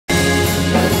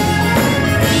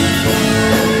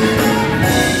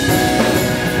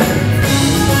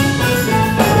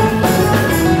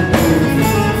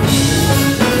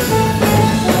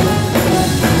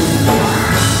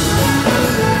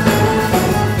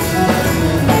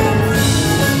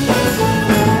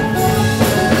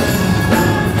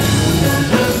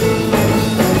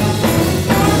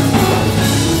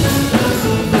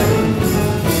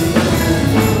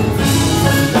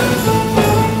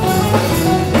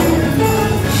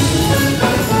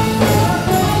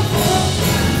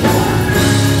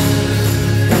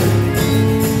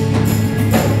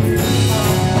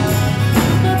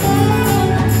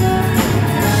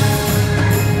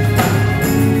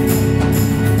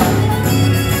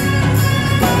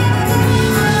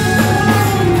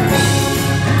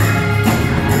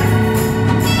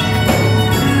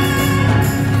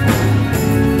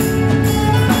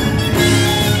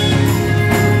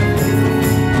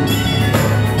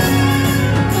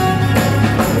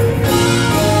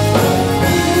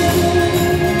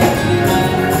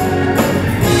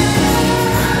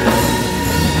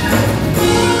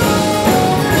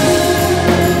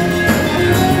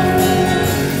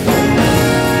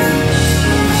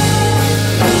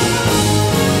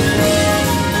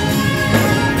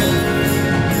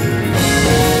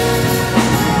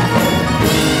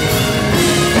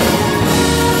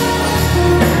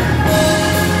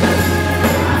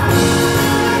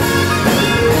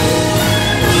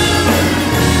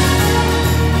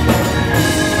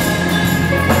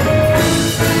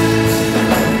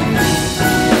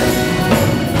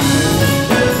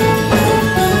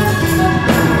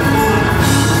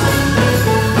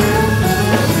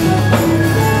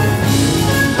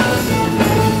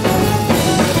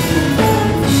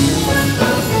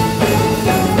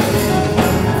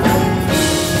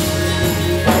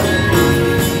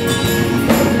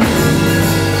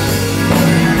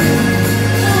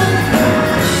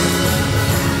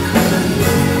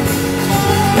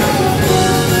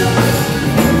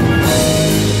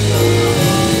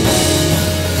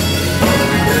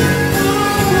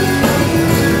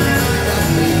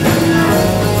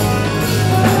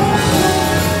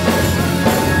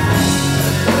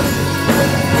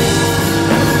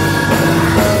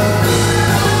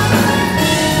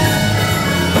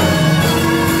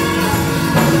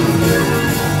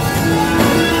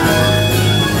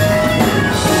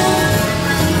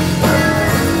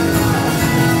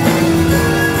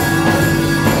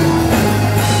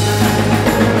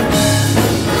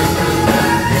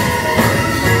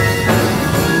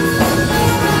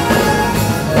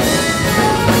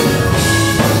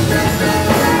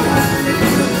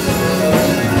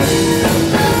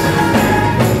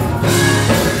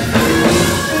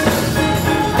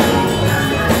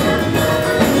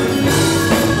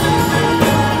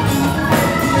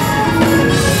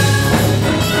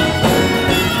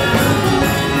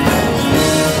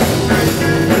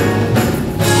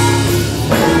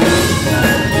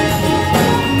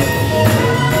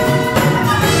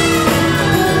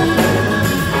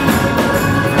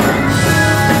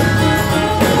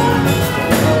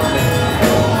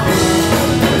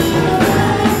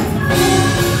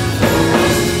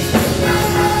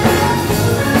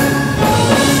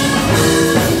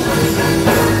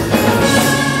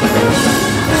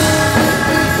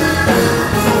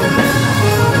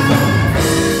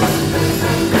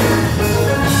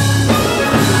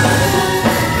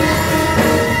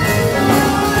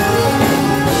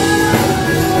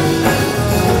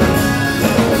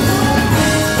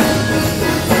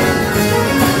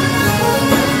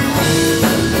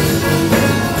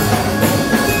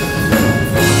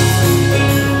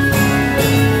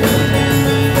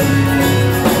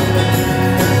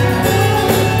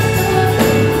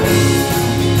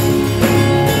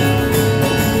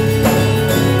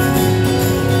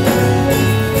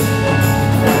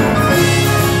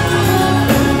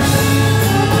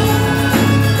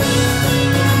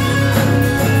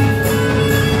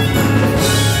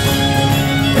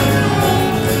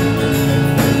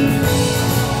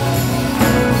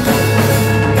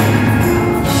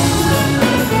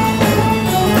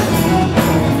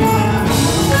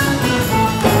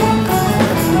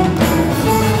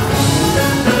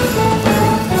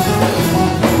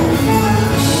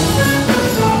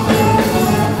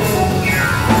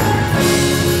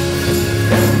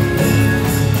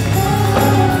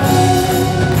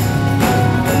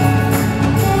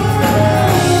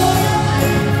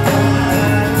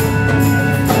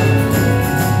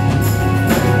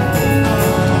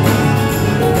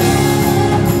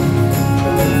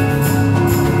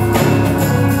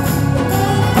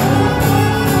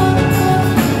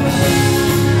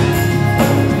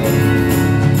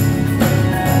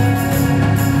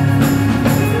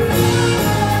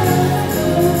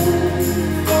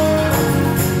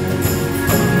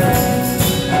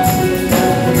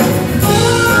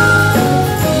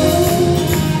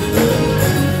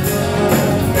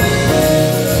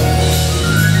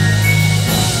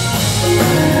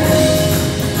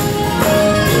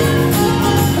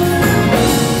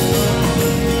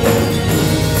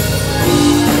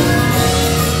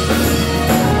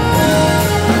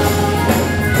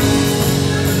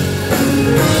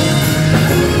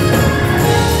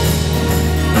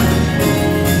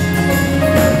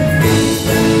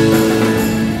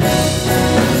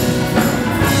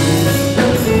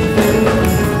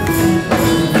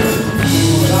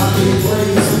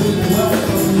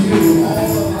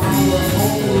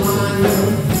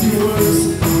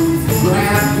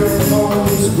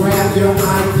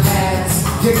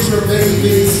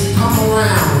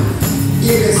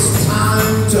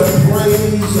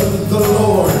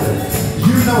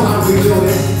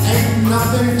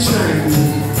nothing change.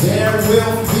 There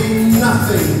will be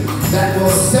nothing that will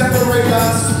separate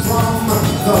us from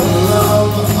the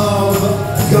love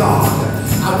of God.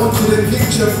 I want you to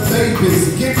get your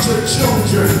babies, get your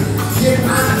children, get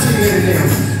auntie in them,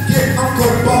 get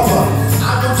Uncle Bubba.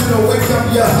 I want you to wake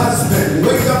up your husband,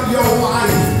 wake up your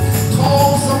wife,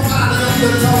 call somebody on the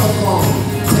telephone.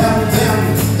 Tell them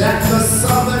that the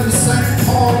Southern St.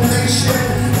 Paul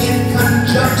Nation, in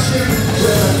conjunction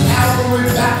with the Calvary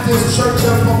Baptist Church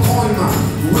of Pacoima,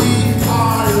 we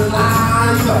are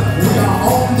live, we are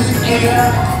on the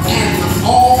air, and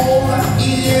all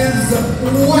is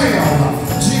well.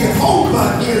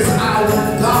 Jehovah is our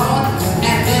God,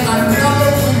 and in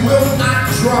another we will not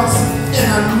trust, in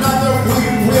another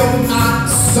we will not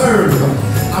serve.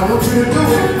 I want you to do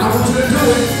it. I want you to do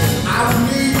it. I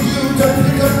need you to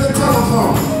pick up the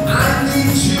telephone. I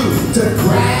need you to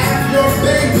grab your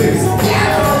babies,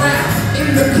 gather around in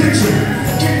the kitchen,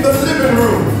 in the living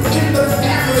room, in the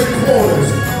family quarters,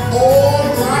 or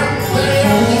right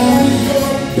there in your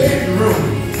bedroom.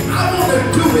 I want to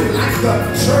do it like the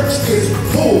church is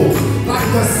full, like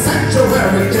the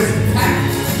sanctuary is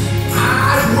packed.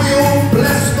 I will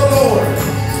bless the Lord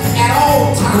at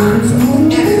all times,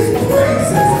 and his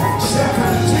praises shall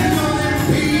continually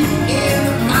be in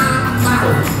my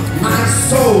mouth. My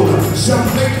soul shall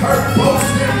make her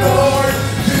boast in the Lord.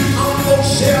 The humble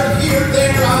shall hear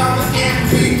thereof and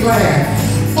be glad.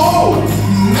 Oh,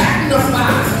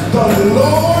 magnify the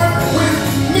Lord with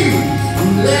me.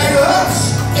 Let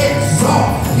us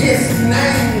exalt his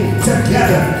name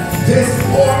together. This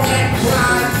poor man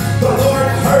cried, the Lord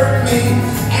heard me,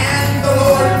 and the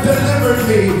Lord delivered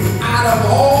me out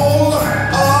of all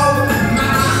of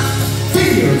my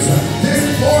fears. This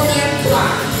poor man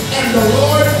cried, and the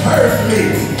Lord heard me,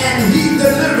 and he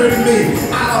delivered me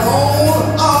out of all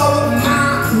of my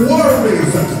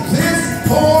worries. This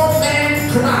poor man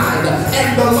cried,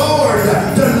 and the Lord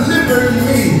delivered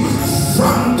me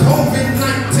from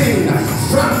COVID-19,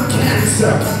 from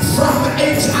cancer, from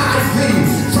HIV,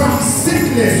 from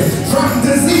sickness, from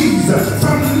disease,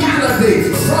 from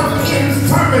malady, from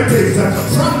infirmities,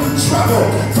 from trouble,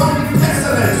 from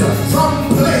pestilence,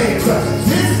 from plagues.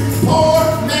 This poor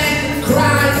man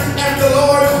cried, and the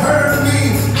Lord heard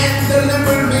me and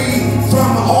delivered me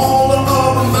from all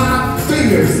of my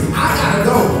fears. I gotta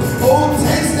go. Oh,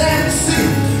 taste and see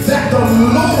that the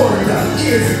Lord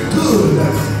is good.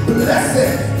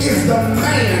 Blessed is the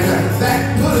man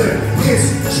that putteth his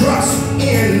trust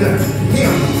in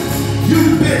him.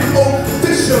 You've been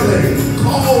officially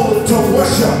called to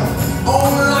worship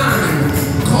online.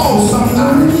 Call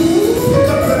somebody. Pick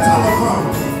up the telephone.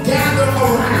 Gather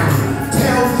around.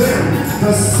 Tell them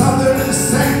the Southern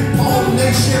St. Paul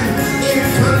Nation, in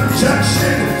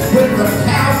conjunction with the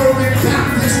Calvary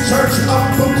Baptist Church of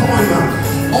Pacoima,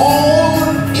 all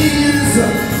is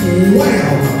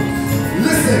well.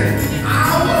 Listen,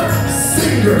 our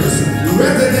singers,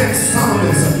 resident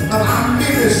psalmists of our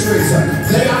ministries,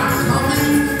 they are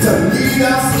coming to lead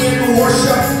us in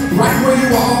worship right where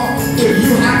you are. If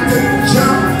you have to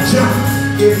jump, jump.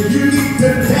 If you need to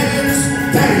dance,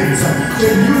 dance.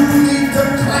 If you need to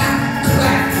clap,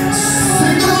 clap.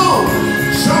 Sing along.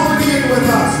 Join in with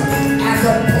us as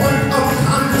a point of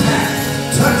contact.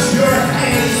 Touch your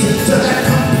hands to that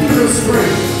computer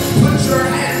screen. Put your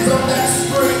hands on that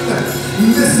screen.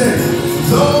 Listen,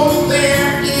 though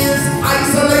there is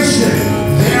isolation,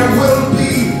 there will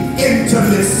be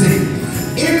intimacy.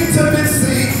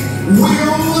 Intimacy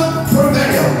will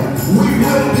prevail. We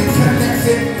will be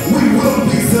connected. We will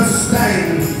be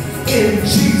sustained in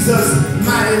Jesus'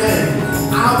 mighty name.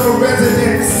 Our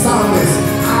resident psalmists,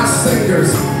 our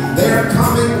singers, they're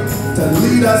coming to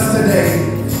lead us today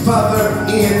further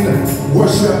in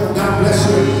worship. God bless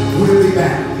you. We'll be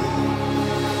back.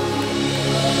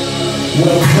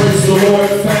 Well, praise the Lord,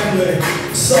 family.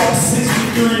 Psalm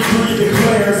 63:3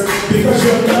 declares, because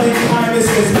your loving kindness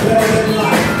is better than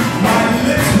life, my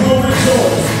lips will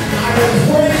rejoice. I will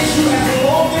praise you as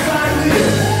long as I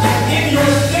live, and in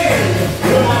your name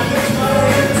will I lift my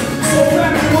hands. So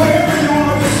family, wherever you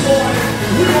are this morning,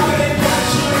 we want to invite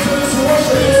you into this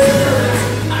worship experience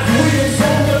as we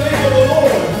exalt the name of the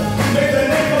Lord. May the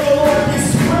name of the Lord be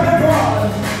spread abroad.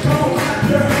 Come on, clap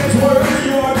your hands wherever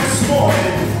you are this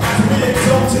morning. We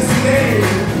exalt his name.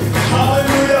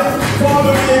 Hallelujah.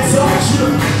 Father, we exalt you.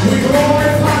 We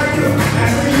glorify you.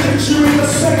 And we lift you in the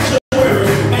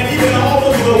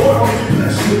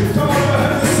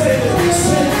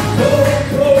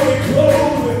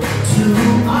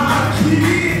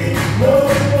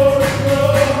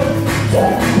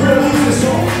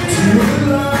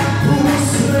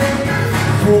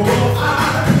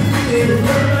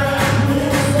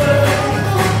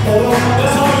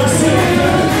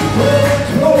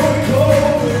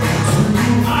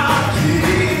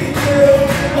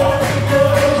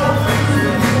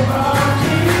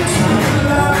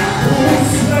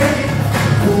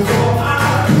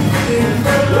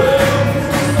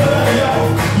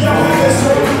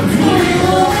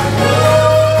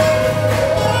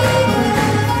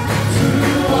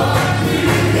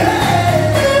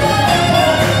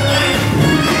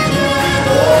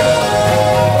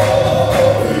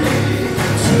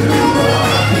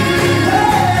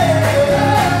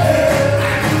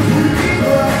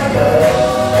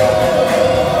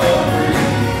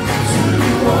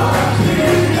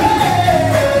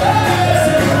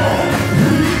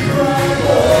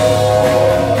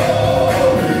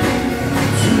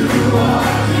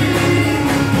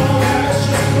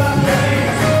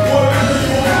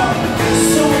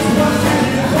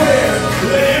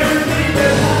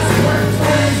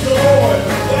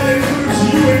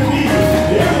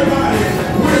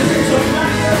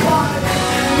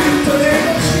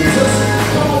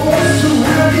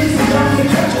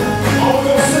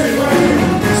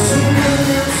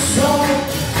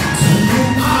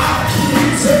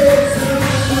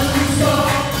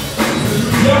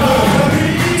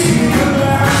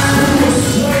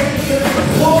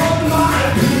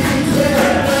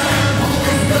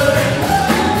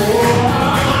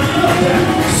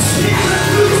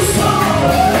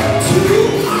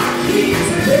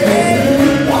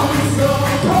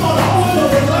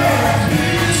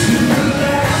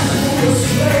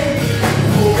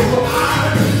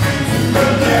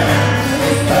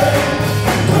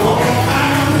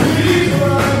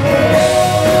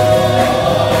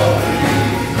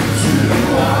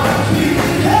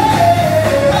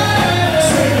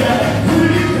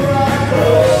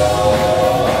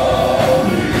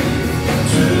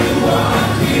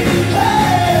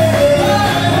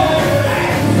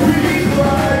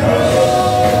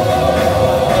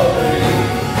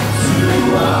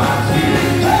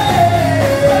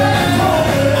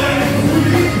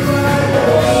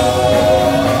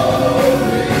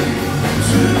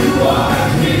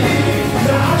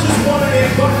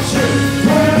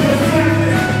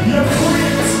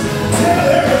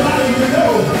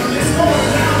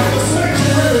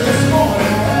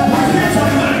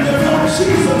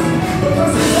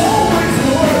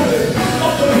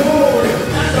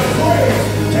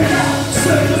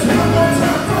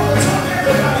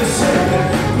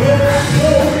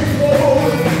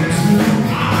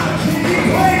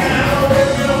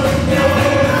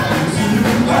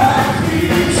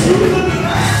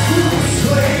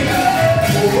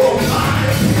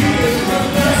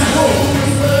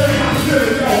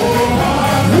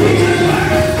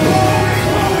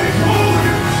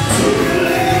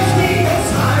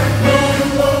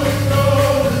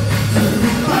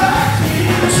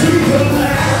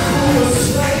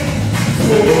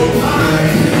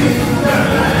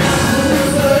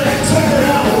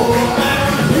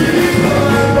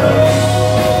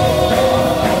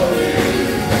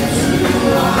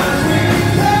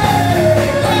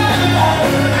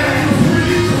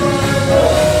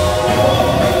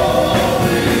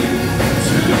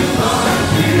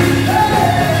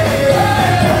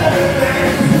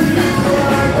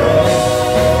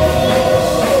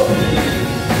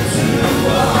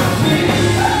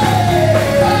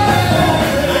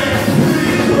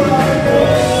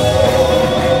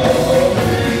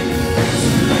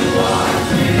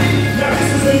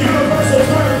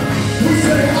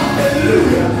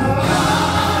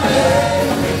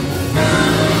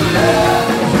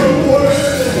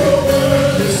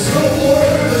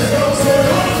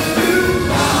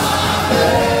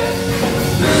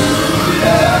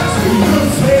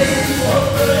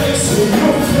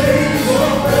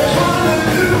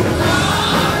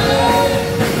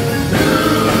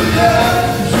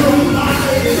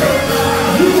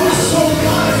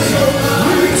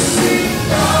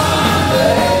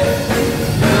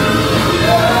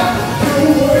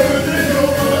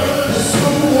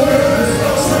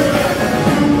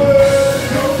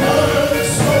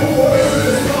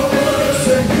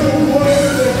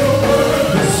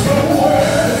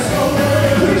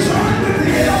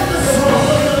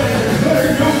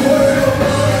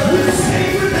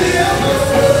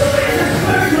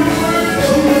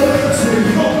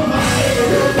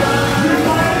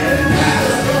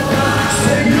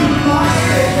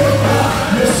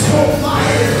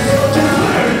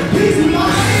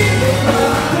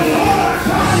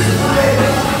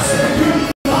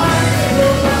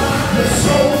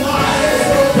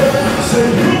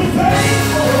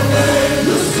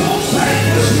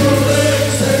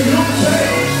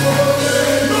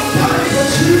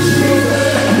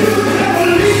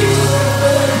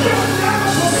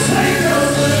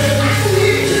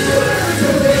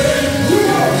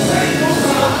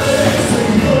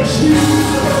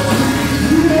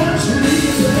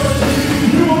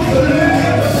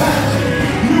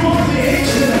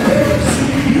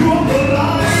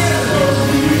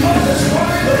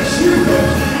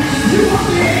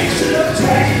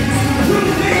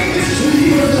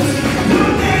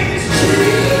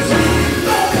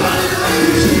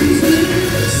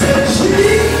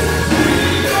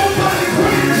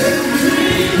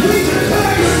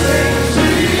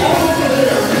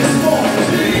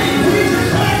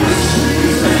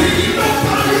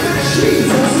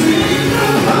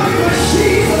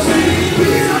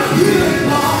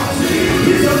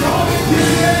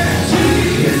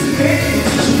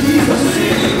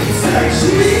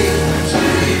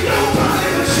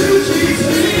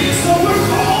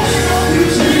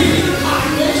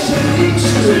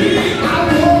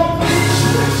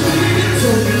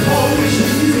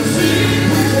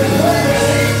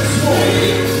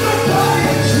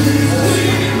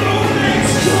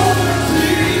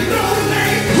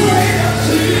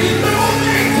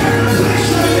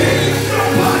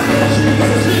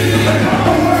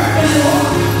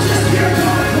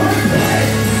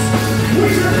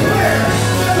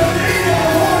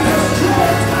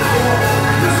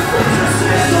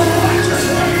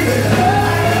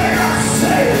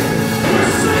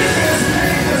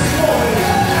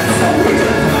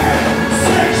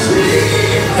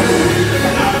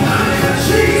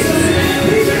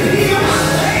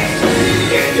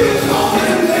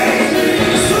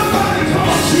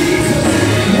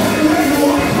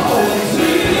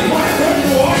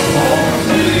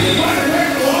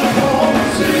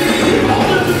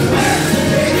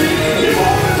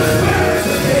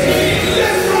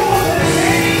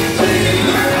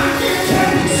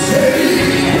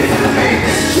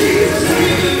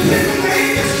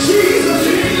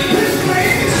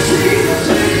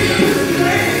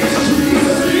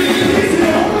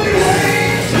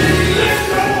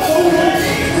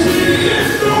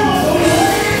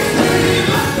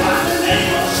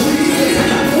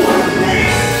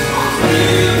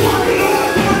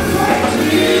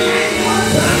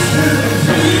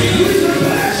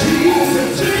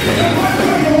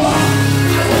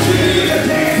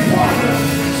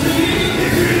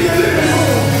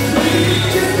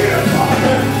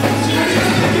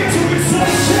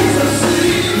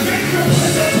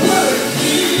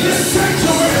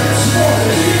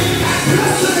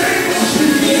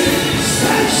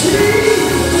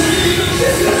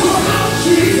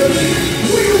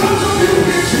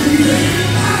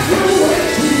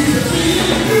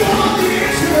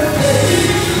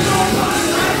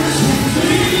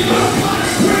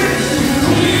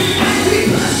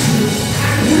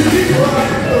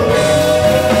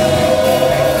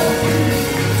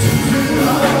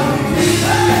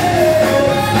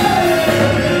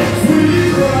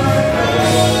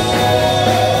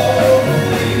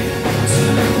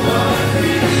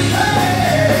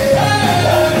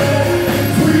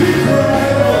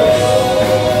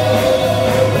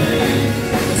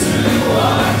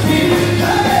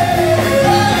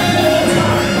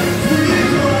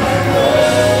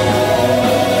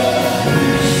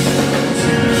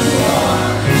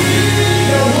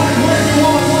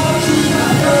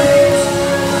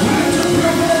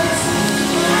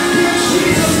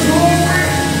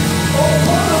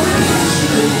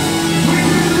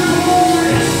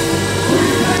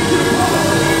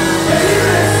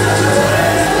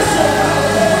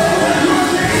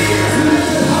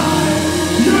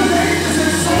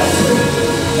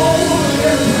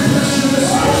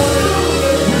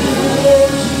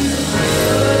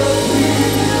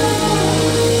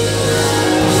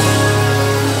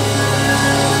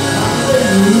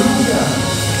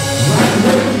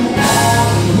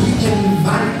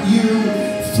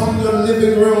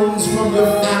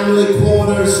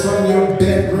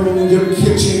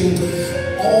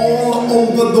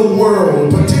over the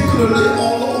world, particularly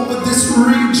all over this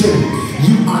region,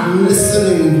 you are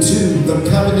listening to the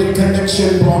Covenant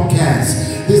Connection broadcast.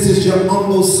 This is your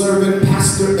humble servant,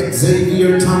 Pastor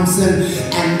Xavier Thompson,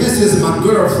 and this is my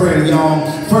girlfriend, y'all,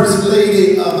 First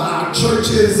Lady of our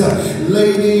churches,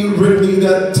 Lady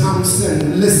Renita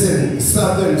Thompson. Listen,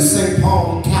 Southern St.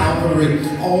 Paul Calvary,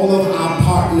 all of our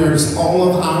partners, all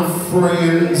of our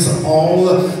friends, all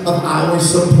of our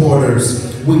supporters,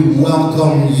 we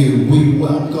welcome you. We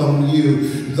welcome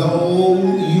you.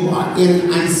 Though you are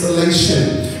in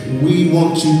isolation, we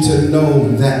want you to know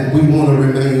that we want to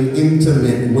remain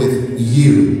intimate with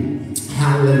you.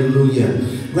 Hallelujah.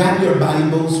 Grab your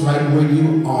Bibles right where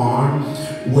you are,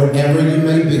 wherever you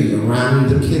may be, around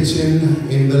the kitchen,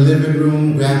 in the living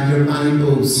room, grab your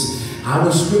Bibles.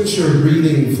 Our scripture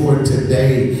reading for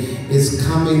today is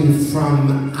coming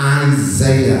from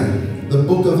Isaiah, the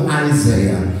book of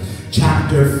Isaiah,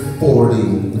 chapter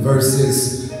 40,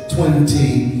 verses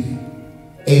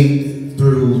 28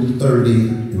 through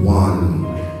 31.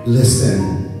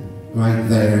 Listen, right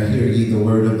there, hear ye the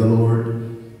word of the Lord.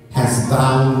 Hast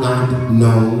thou not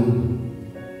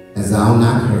known, hast thou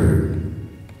not heard,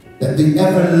 that the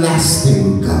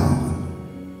everlasting God,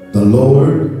 the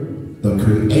Lord, the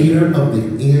creator of the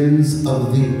ends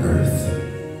of the earth,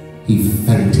 he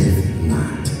fainteth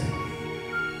not,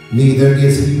 neither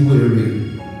is he weary.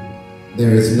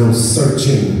 There is no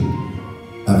searching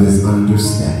of his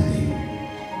understanding.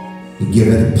 He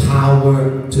giveth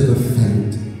power to the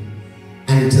faint,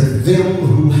 and to them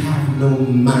who have no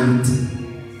might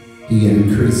he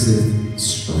increaseth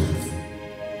strength.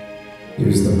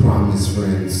 Here's the promise,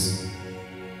 friends.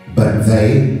 But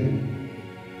they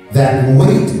that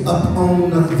wait upon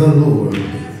the Lord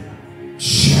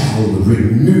shall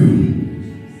renew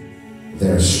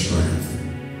their strength.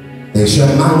 They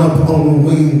shall mount up on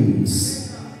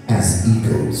wings as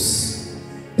eagles.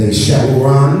 They shall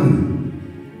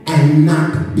run and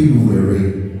not be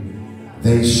weary.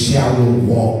 They shall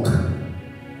walk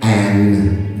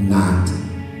and not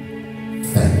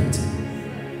faint.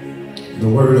 The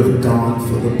word of God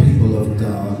for the people of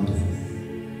God.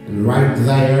 And right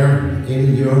there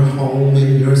in your home,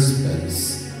 in your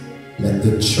space, let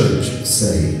the church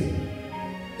say,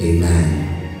 amen.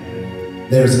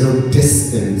 There's no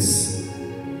distance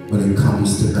when it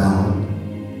comes to God.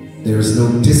 There's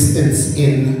no distance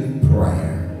in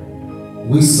prayer.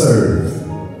 We serve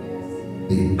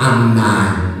the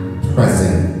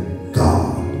omnipresent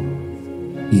God.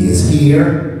 He is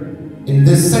here in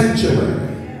this sanctuary.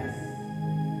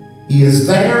 He is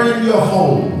there in your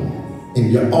home, in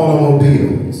your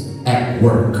automobiles, at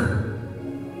work.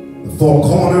 The four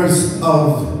corners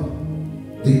of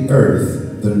the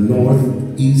earth, the north,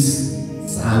 east,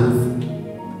 south,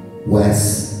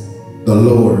 west, the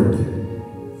Lord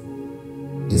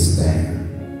is there.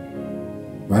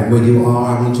 Right where you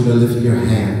are, I want you to lift your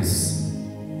hands.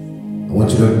 I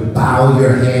want you to bow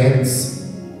your heads,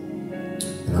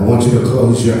 and I want you to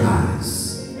close your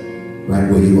eyes. Right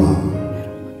where you are.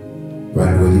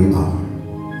 Right where you are.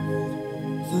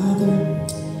 Father,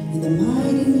 in the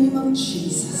mighty name of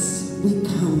Jesus, we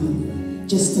come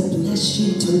just to bless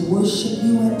you, to worship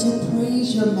you, and to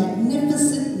praise your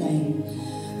magnificent name.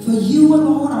 For you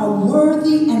alone are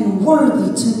worthy and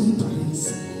worthy to be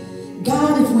praised.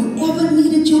 God, if we ever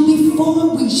needed you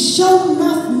before, we sure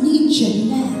enough need you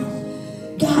now.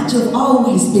 God, you've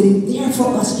always been there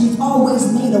for us. You've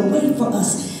always made a way for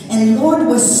us. And Lord,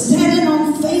 we're standing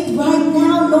on faith right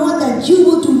now, knowing that you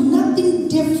will do nothing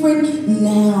different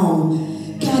now.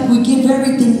 God, we give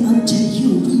everything unto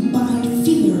you. We bind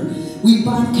fear. We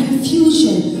bind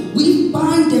confusion. We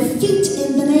bind defeat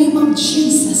in the name of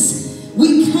Jesus.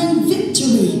 We claim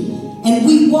victory. And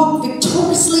we walk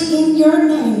victoriously in your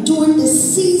name during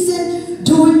this season,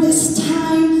 during this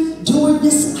time, during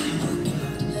this hour,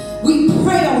 God. We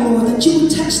pray, oh Lord, that you would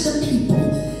touch the people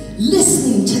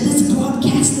listening to this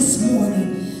broadcast this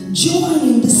morning,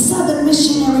 joining the Southern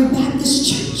Missionary Baptist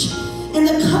Church and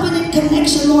the Covenant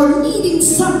Connection, Lord, needing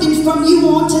something from you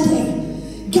on today.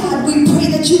 God, we pray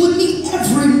that you would meet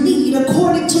every need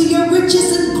according to your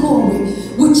riches and glory,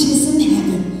 which is in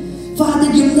heaven.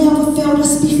 Father, you never failed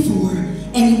us before,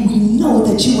 and we know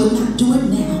that you will not do it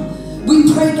now. We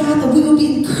pray, God, that we will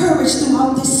be encouraged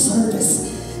throughout this service,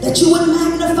 that you would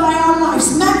magnify our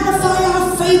lives, magnify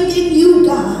our faith in you,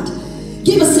 God.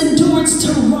 Give us endurance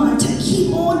to run, to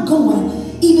keep on going.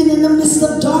 Even in the midst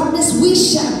of darkness, we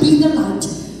shall be the light.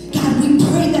 God, we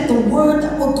pray that the word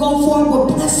that will go forward will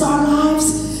bless our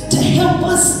lives, to help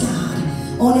us, God,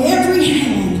 on every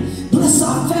hand. Bless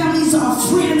our families, our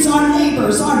friends, our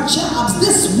neighbors, our jobs.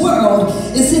 This world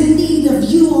is in need of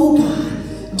you, oh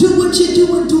God. Do what what you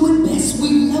do and do it best.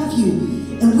 We love you.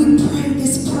 And we pray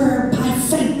this prayer by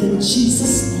faith in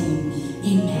Jesus' name.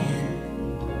 Amen.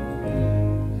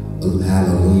 Oh,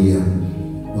 hallelujah.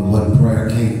 But what prayer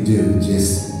can't do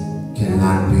just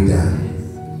cannot be done.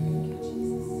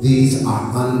 These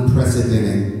are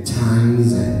unprecedented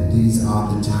times, and these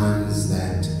are the times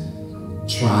that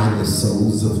try the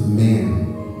souls of men.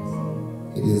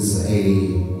 It is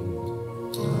a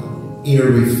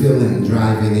eerie feeling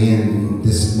driving in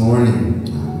this morning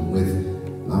with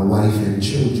my wife and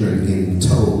children in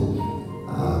tow.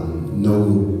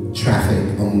 No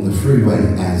traffic on the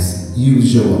freeway as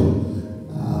usual.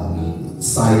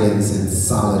 Silence and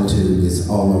solitude is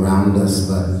all around us,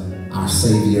 but our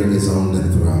Savior is on the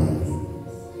throne.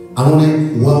 I want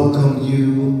to welcome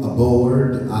you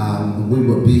aboard. We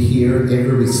will be here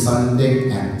every Sunday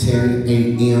at 10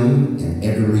 a.m. and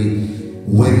every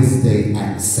Wednesday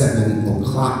at 7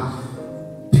 o'clock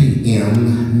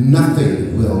p.m.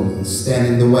 Nothing will stand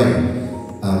in the way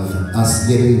of us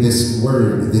getting this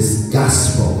word, this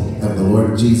gospel of the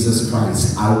Lord Jesus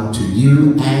Christ out to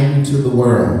you and to the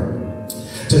world.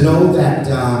 To know that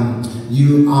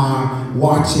you are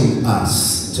watching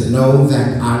us, to know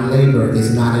that our labor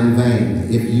is not in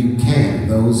vain. If you can,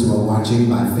 those who are watching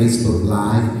by Facebook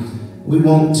Live, we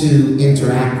want to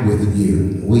interact with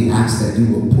you. We ask that you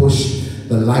will push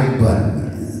the like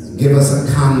button, give us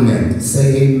a comment,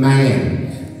 say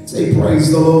amen, say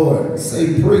praise the Lord,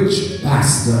 say preach,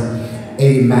 pastor,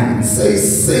 amen, say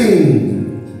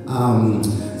sing,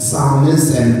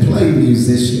 psalmists and play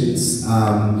musicians.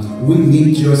 We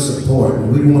need your support.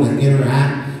 We want to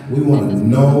interact. We want to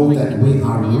know that we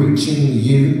are reaching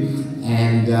you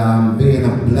and being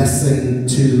a blessing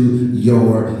to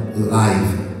your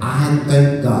life. I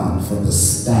thank God for the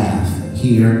staff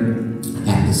here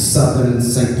at the Southern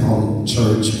St. Paul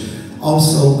Church,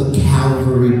 also the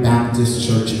Calvary Baptist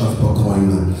Church of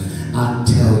Pacoima. I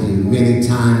tell you, many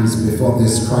times before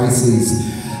this crisis,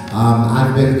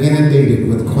 I've been inundated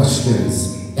with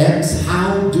questions. X,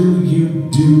 how do you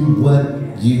do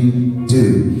what you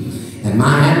do? And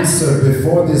my answer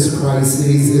before this crisis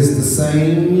is the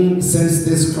same since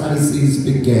this crisis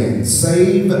began.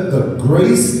 Save the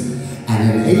grace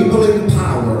and enabling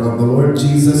power of the Lord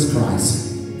Jesus Christ.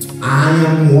 I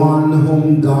am one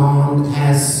whom God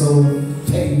has so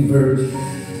favored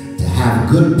to have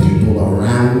good people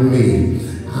around me.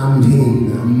 I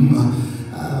mean,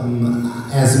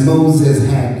 as Moses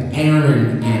had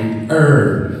Aaron and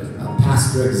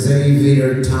Pastor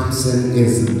Xavier Thompson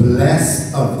is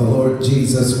blessed of the Lord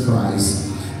Jesus Christ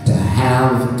to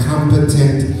have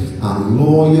competent,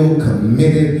 loyal,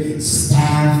 committed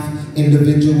staff,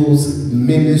 individuals,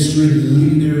 ministry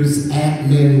leaders,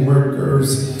 admin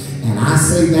workers. And I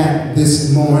say that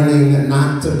this morning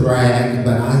not to brag,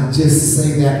 but I just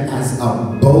say that as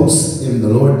a boast in the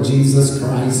Lord Jesus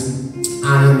Christ.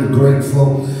 I am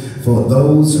grateful for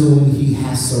those whom he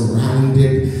has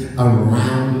surrounded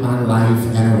around my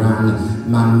life and around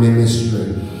my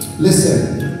ministry.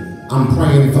 Listen, I'm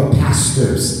praying for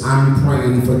pastors. I'm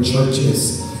praying for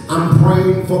churches. I'm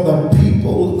praying for the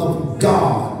people of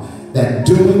God, that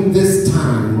during this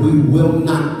time we will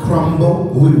not crumble,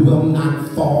 we will not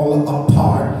fall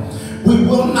apart, we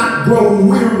will not grow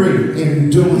weary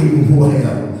in doing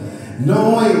well,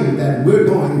 knowing that we're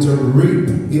going to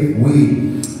reap if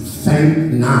we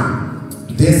faint not.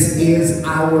 This is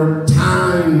our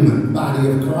time, body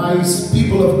of Christ,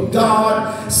 people of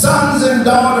God, sons and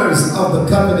daughters of the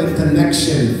Covenant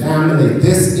Connection family.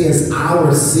 This is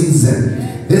our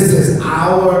season. This is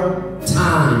our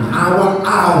time, our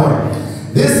hour.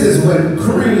 This is when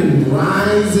cream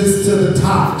rises to the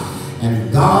top.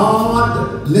 And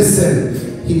God,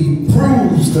 listen, he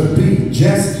proves to be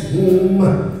just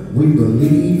whom we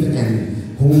believe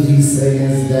and whom he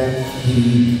says that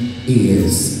he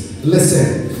is.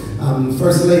 Listen,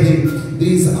 First Lady,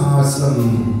 these are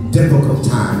some difficult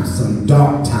times, some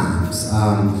dark times.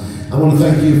 I want to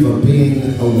thank you for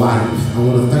being a wife. I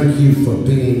want to thank you for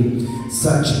being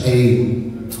such a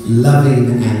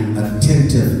loving and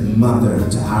attentive mother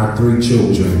to our 3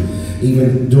 children.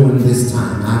 Even during this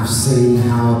time, I've seen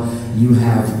how you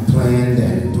have planned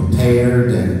and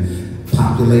prepared and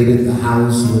populated the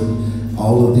house with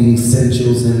all of the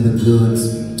essentials and the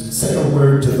goods. Say a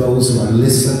word to those who are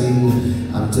listening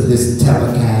to this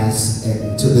telecast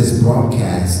and to this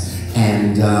broadcast,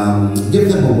 and give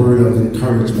them a word of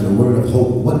encouragement, a word of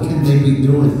hope. What can they be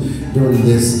doing during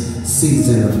this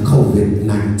season of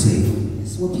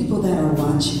COVID-19? Well, people that are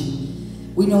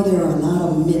watching, we know there are a lot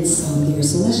of myths out there.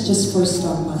 So let's just first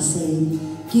start by saying,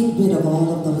 get rid of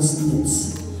all of those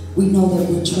myths. We know that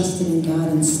we're trusting in God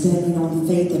and standing on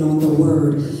faith and on the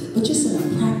word. but just in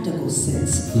a practical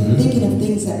sense. Thinking of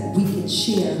things that we can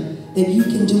share that you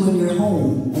can do in your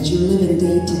home as you're living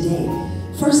day to day.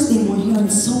 First thing we're hearing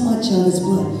so much of is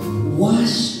what?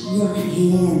 Wash your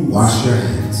hands. Wash your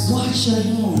hands. Wash your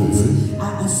hands.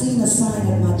 I seen a sign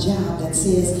at my job that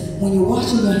says, when you're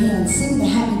washing your hands, sing the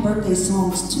happy birthday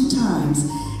songs 2 times.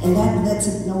 And that lets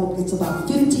it know it's about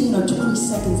 15 or 20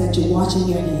 seconds that you're washing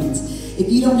your hands.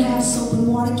 If you don't have soap and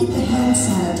water, get the hand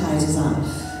sanitizers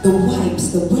out. The wipes,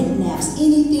 the wet naps,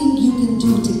 anything you can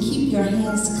do to keep your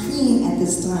hands clean at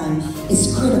this time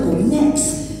is critical.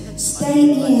 Next,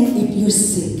 stay in if you're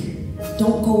sick.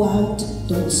 Don't go out,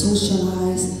 don't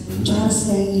socialize, try to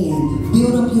stay in.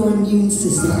 Build up your immune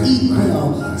system, eat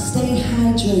well, stay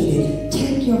hydrated,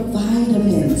 take your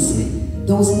vitamins.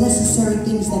 Those necessary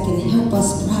things that can help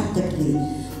us practically.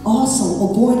 Also,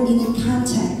 avoid any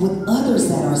contact with others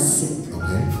that are sick.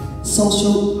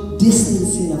 Social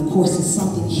distancing, of course, is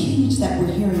something huge that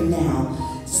we're hearing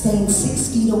now. Staying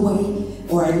 6 feet away,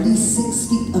 or at least 6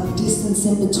 feet of distance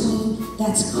in between,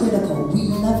 that's critical. We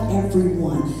love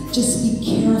everyone. Just be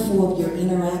careful of your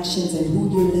interactions and who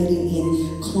you're letting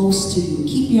in close to you.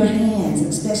 Keep your hands,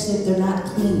 especially if they're not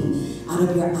clean, out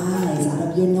of your eyes,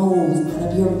 out of your nose,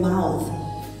 out of your mouth.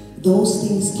 Those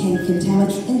things can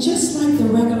contaminate. And just like the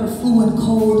regular flu and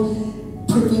cold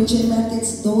prevention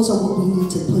methods, those are what we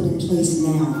need to put in place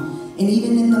now. And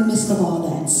even in the midst of all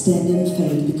that, stand in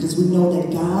faith, because we know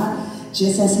that God,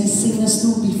 just as He's seen us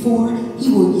through before, He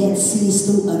will yet see us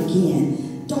through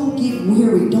again. Don't get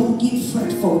weary, don't get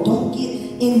fretful, don't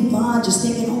get in bond, just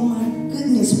thinking, oh my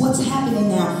goodness, what's happening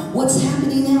now? What's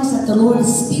happening now is that the Lord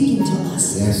is speaking to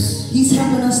us. Yes. He's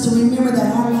helping us to remember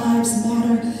that our lives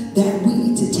matter, that we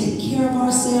need to take care of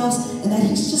ourselves, and that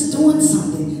He's just doing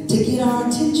something to get our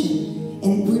attention.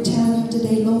 And we're telling Him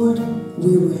today, Lord,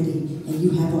 we're ready, and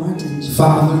you have our attention.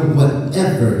 Father,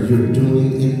 whatever you're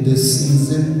doing in this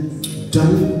season,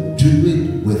 don't do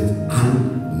it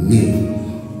without me.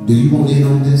 Do you want in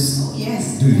on this? Oh,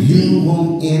 yes. Do you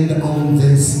want in on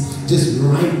this? Just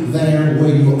right there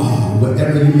where you are,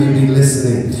 wherever you may be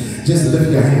listening, just lift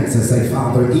your hands and say,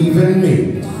 Father, even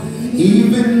me,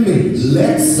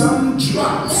 let some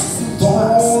drops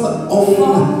fall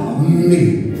on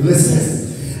me. Listen.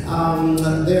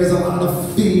 There's a lot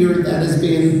of fear that is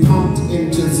being pumped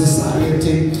into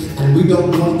society, and we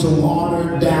don't want to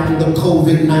water down the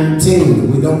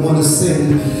COVID-19. We don't want to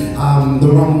send the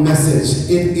wrong message.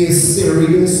 It is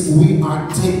serious. We are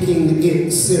taking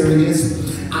it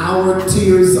serious. Our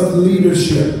tiers of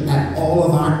leadership at all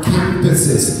of our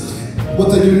campuses,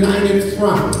 with a united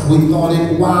front, we thought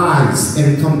it wise,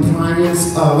 in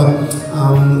compliance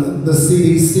of the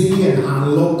CDC and our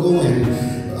local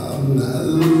and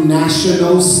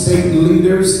national, state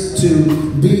leaders,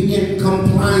 to be in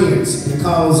compliance,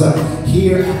 because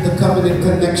here at the Covenant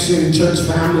Connection Church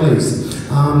families,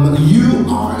 you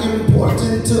are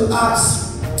important to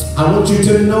us. I want you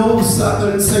to know,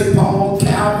 Southern St. Paul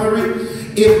Calvary,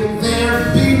 if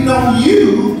there be no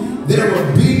you, there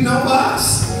will be no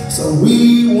us. So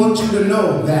we want you to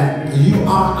know that you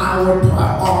are our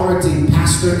priority.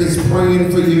 Pastor is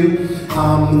praying for you.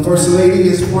 First Lady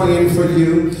is praying for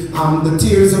you. The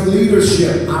tiers of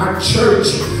leadership, our church,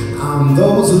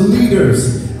 those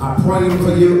leaders are praying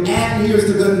for you. And here's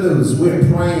the good news. We're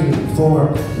praying for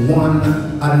one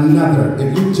another.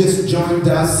 If you just joined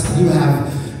us, you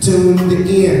have tuned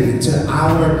in to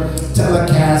our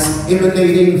telecast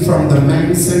emanating from the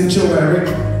main sanctuary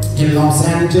in Los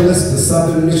Angeles, the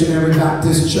Southern Missionary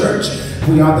Baptist Church.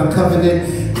 We are the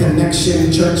Covenant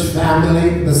Connection Church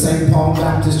family, the St. Paul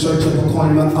Baptist Church of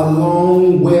Pacoima,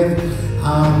 along with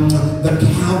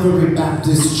the Calvary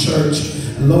Baptist Church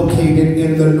located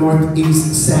in the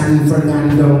Northeast San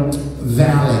Fernando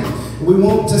Valley. We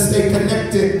want to stay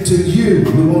connected to you.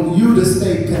 We want you to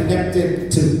stay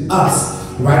connected to us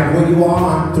right where you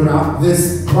are throughout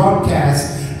this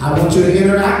broadcast. I want you to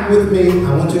interact with me.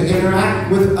 I want you to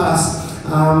interact with us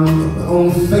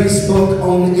on Facebook,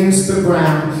 on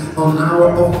Instagram, on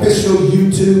our official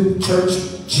YouTube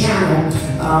church channel.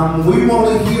 We want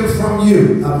to hear from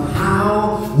you of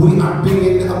how we are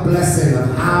being a blessing,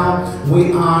 of how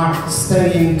we are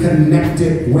staying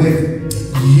connected with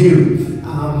you.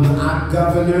 Our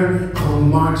governor on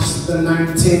March the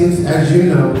 19th, as you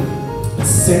know,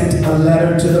 sent a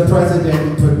letter to the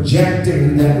president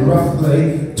projecting that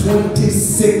roughly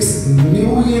 26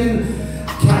 million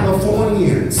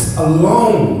Californians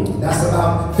alone, that's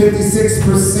about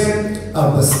 56%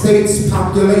 of the state's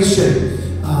population,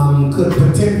 could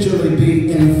potentially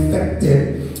be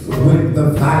infected with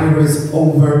the virus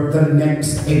over the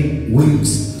next 8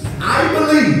 weeks. I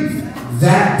believe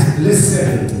that,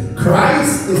 listen,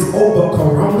 Christ is over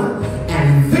corona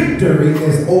and victory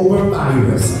is over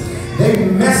virus. They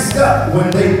messed up when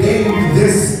they gave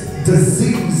this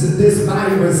disease, this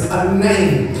virus, a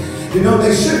name. You know,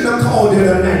 they shouldn't have called it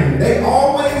a name. They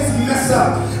always mess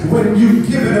up when you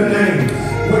give it a name.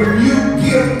 When you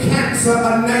give cancer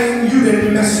a name, you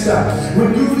didn't messed up.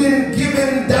 When you didn't give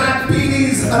in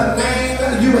diabetes a name,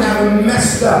 you have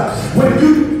messed up. When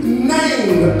you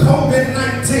name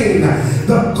COVID-19,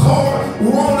 the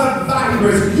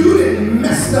coronavirus, you didn't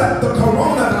mess up the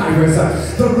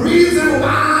coronavirus. The reason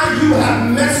why you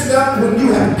have messed up when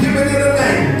you have given it a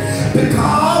name,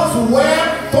 because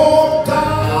wherefore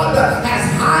God has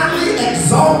highly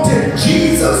exalted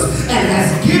Jesus and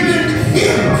has given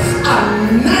him a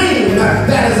name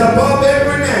that is above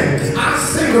every name. Our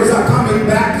singers are coming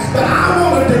back, but I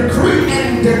want to decree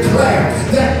and declare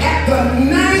that at the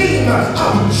name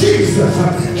of Jesus,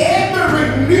 every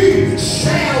knee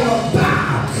shall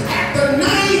bow. At the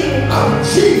name of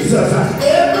Jesus,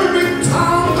 every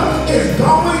tongue is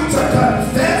going to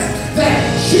confess that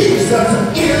Jesus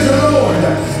is Lord.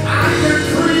 I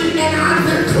decree and I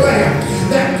declare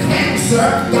that cancer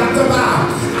got to bow.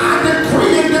 I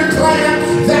decree and declare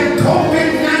that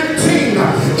COVID-19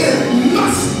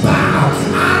 must bow.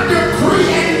 I decree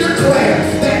and declare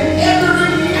that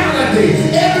every malady,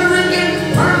 every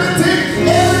infirmity,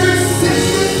 every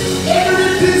sickness,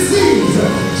 every disease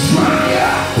dry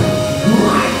up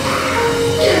right now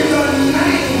in the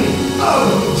name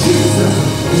of Jesus.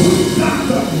 We got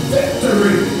the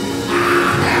victory.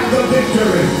 I have the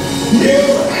victory. You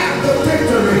have the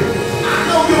victory. I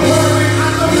know you're worried. I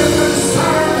know you're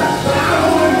concerned. But I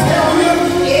want to tell you,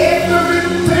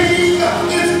 everything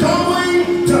is going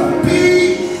to be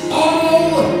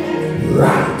all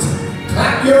right.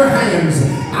 Clap your hands.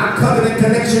 Our Covenant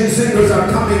Connection singers are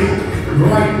coming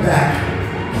right back.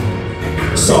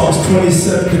 Psalms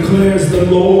 27 declares, the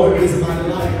Lord is my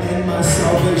light and my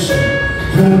salvation.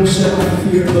 Whom shall I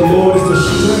fear? The Lord is the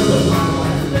strength of my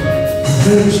life.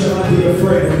 Whom shall I be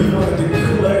afraid? And we want to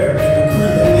declare and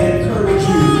decree and encourage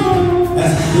you.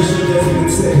 As Bishop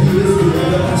Designate said, he is the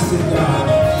everlasting God.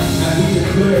 And we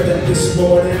declare that this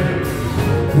morning,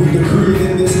 we decree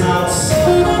in this house,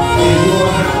 in your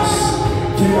house.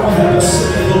 Can y'all have a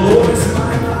second? The Lord is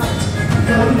my light.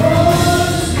 The Lord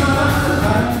is my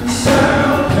light.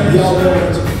 And y'all know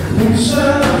it. Whom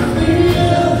shall I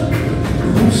fear?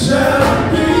 Whom shall I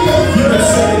be? You can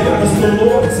say it because the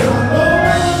Lord is my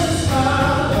light.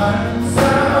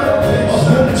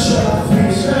 Whom shall I fear? Whom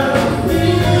shall I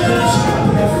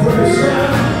be afraid?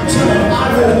 Tell him I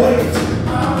will wait.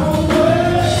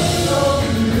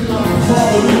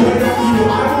 Father, we wait on you.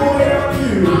 I will wait on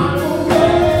you.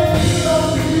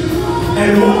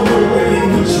 And while we're waiting,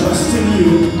 we trust in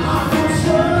you.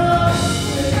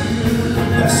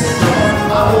 That's it, Lord.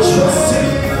 I will trust in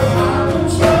you.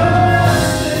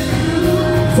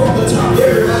 From the top,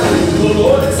 everybody, the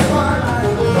Lord is my light.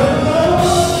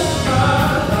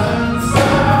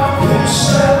 Whom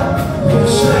shall I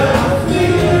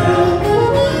fear?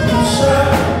 Whom shall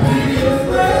I be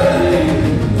afraid?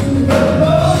 The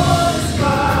Lord is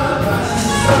my light.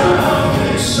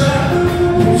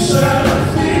 Whom shall I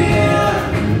fear?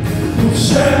 Whom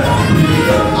shall I be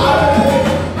afraid?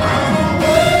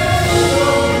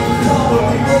 I will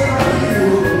wait on you.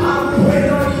 I will wait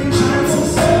on you,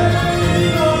 Jesus.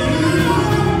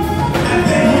 And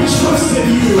then we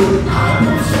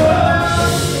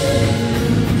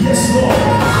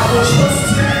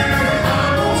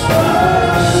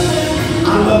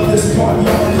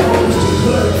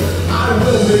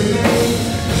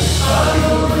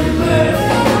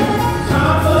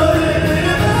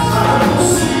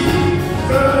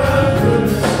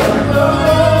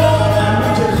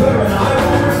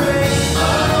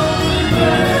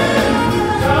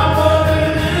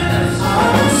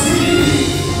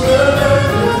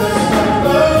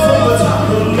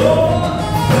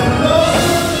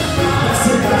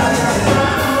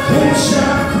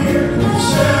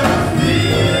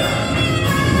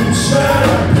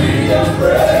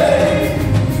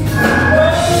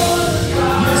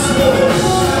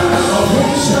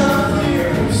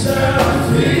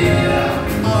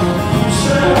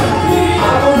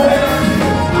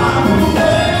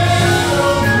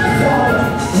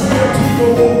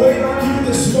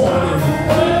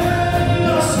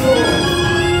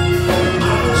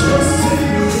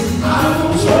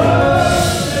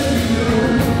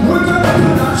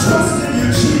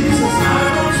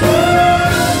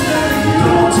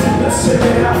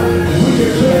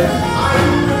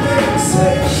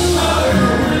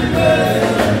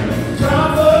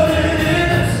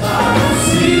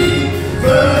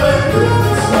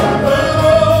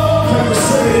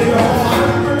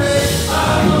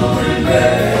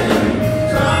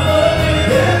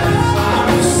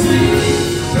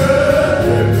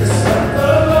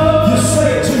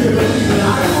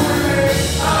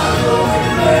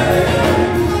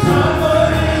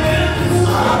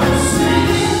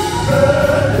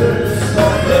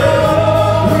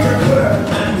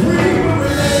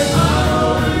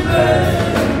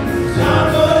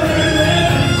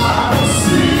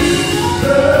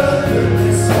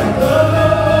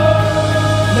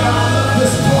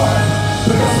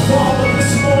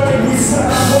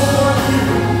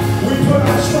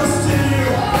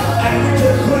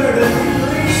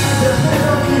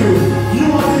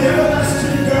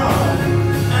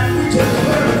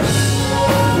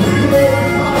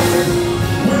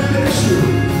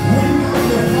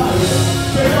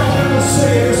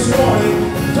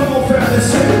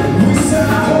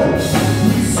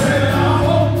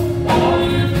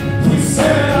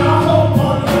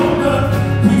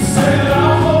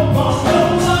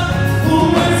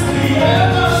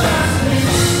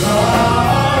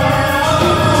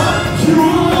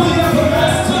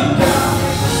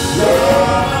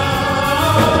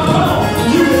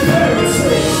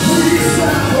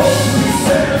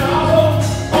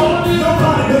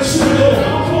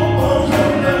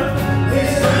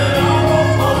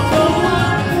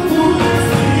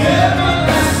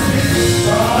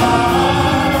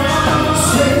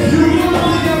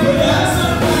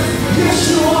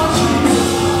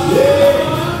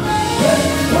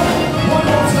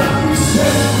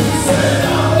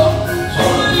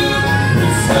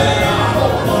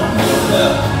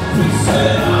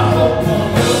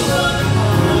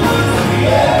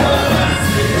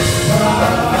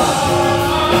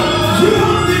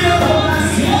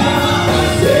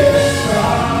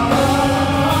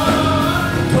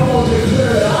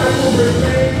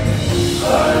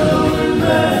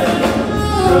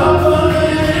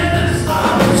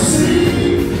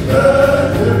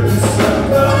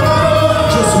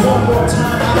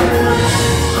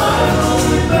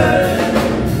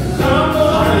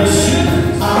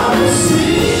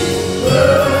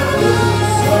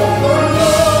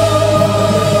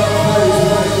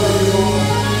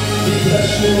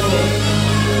Right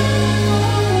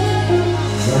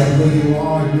where you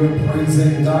are, you're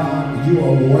praising God, you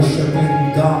are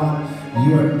worshiping God,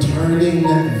 you are turning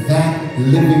that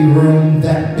living room,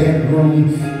 that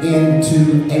bedroom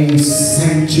into a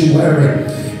sanctuary.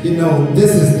 You know,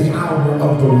 this is the hour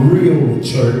of the real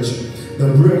church. The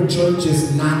real church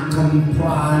is not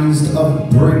comprised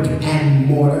of brick and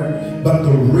mortar, but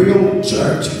the real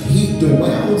church, he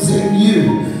dwells in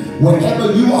you.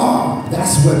 Wherever you are,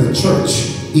 that's where the church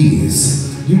is.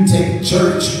 You take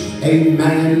church,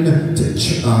 amen,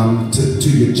 to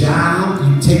your job,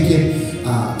 you take it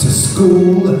to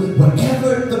school.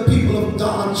 Wherever the people of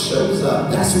God shows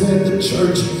up, that's where the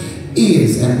church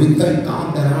is. And we thank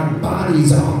God that our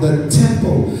bodies are the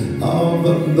temple of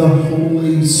the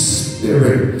Holy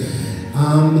Spirit.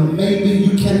 Maybe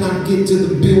you cannot get to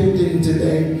the building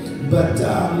today, but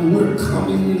we're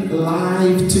coming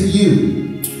live to you.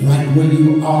 Right where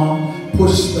you are,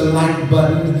 push the like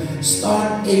button,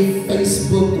 start a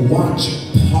Facebook watch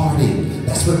party.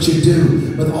 That's what you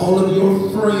do with all of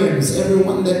your friends,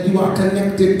 everyone that you are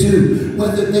connected to,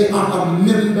 whether they are a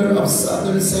member of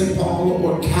Southern St. Paul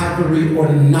or Calvary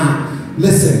or not.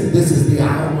 Listen, this is the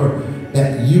hour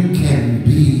that you can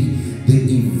be the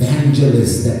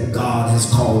evangelist that God has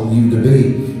called you to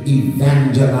be.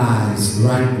 Evangelize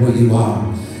right where you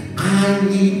are. I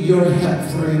need your help,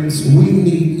 friends. We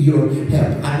need your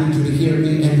help. I need you to hear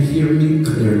me and hear me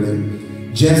clearly.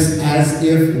 Just as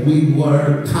if we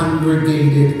were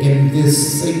congregated in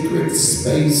this sacred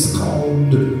space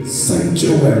called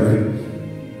sanctuary,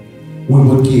 we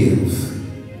would give.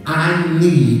 I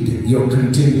need your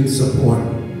continued support.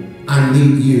 I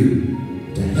need you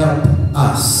to help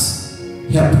us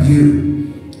help you.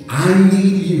 I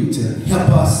need you to help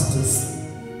us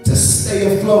to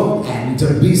stay afloat and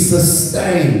to be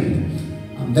sustained.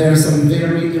 There's some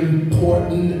very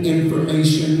important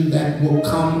information that will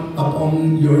come up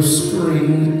on your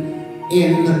screen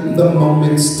in the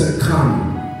moments to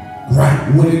come.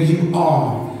 Right where you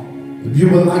are. If you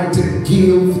would like to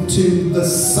give to the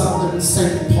Southern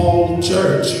St. Paul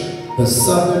Church, the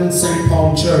Southern St.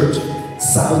 Paul Church,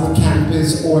 South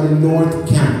Campus or North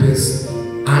Campus,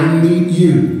 I need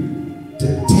you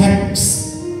to text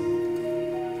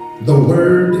the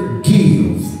word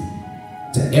give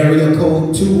to area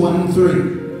code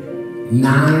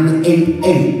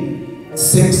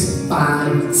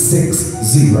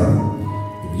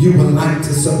 213-988-6560. If you would like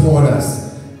to support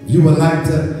us, if you would like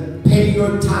to pay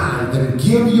your tithe and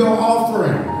give your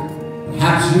offering,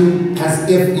 perhaps you, as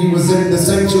if you was in the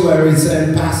sanctuary,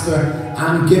 said, Pastor,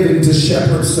 I'm giving to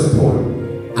shepherd support.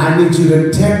 I need you to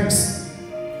text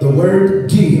the word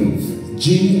give,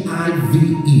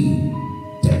 G-I-V-E,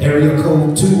 to area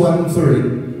code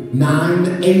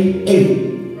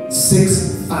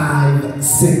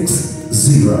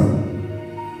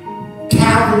 213-988-6560.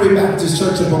 Calvary Baptist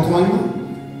Church of Oklahoma,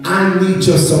 I need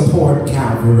your support,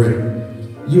 Calvary.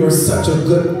 You are such a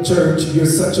good church. You're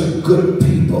such a good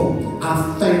people.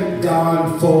 I thank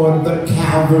God for the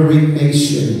Calvary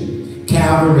Nation.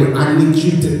 Calvary, I need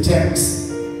you to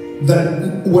text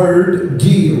the word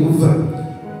give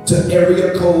to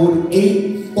area code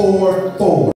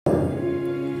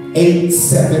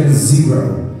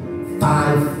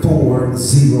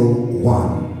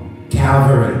 844-870-5401.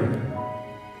 Calvary,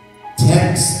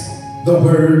 text the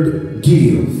word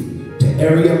give to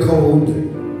area code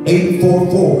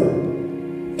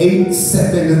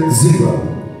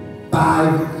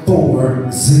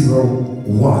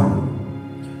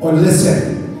 844-870-5401. Or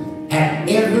listen, at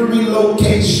every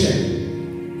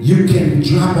location, you can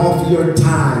drop off your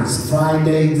tithes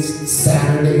Fridays,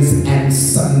 Saturdays, and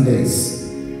Sundays.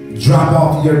 Drop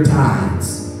off your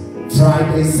tithes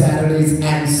Fridays, Saturdays,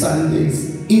 and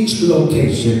Sundays. Each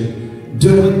location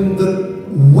during the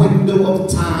window of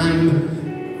time,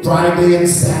 Friday and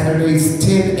Saturdays,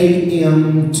 10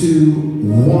 a.m. to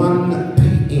 1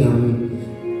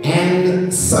 p.m.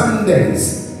 and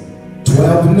Sundays,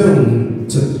 12 noon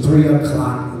to 3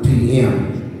 o'clock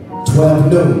p.m.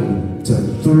 12 noon to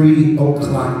 3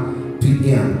 o'clock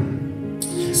p.m.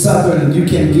 Southern, you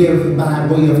can give by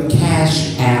way of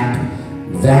Cash App.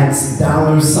 That's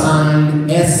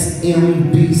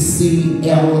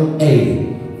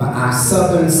 $SMBCLA for our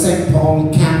Southern St. Paul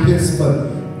campus, for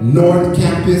North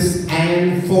Campus,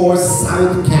 and for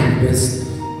South Campus.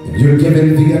 If you're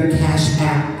giving via Cash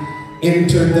App,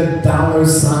 enter the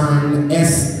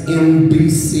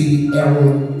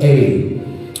 $SMBCLA.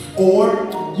 Or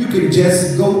you can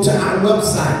just go to our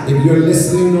website. If you're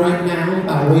listening right now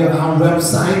by way of our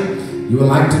website, you would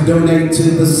like to donate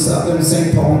to the Southern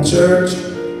St. Paul Church,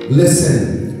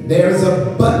 listen, there's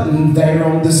a button there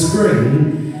on the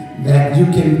screen that you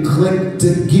can click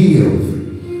to give.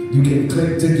 You can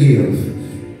click to give.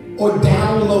 Or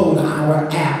download our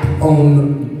app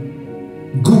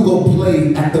on Google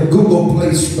Play at the Google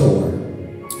Play Store.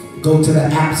 Go to the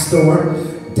App Store,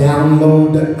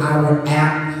 download our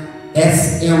app,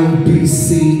 SMBCLA.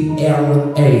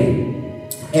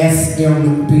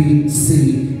 SMBCLA.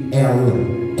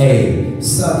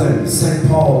 Southern St.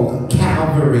 Paul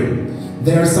Calvary.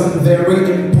 There's some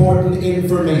very important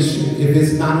information. If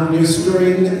it's not on your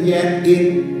screen yet,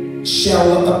 it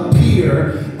shall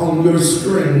appear on your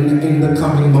screen in the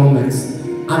coming moments.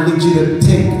 I need you to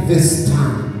take this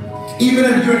time. Even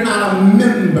if you're not a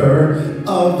member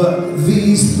of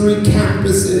these 3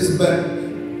 campuses, but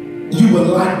you would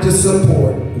like to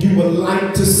support, you would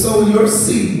like to sow your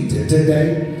seed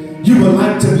today, you would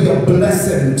like to be a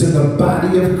blessing to the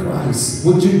body of Christ,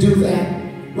 would you do that?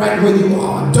 Right where you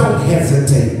are, don't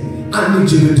hesitate. I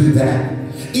need you to do that.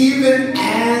 Even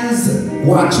as,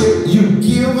 watch it, you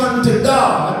give unto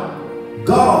God,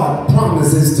 God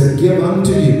promises to give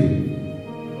unto you.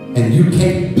 And you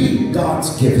can't beat God's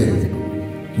giving,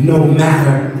 no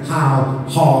matter how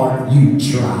hard you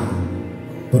try.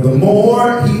 But the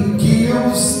more He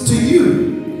gives to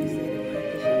you,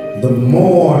 the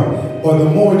more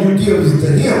you give to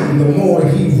Him, the more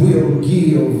He will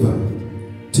give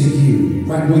to you.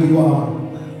 Right where you are,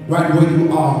 right where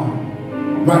you are,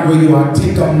 right where you are.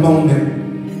 Take a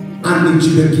moment. I need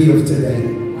you to give today.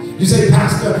 You say,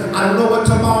 Pastor, I don't know what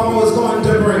tomorrow is going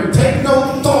to bring. Take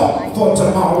no thought for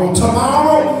tomorrow.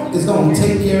 Tomorrow is going to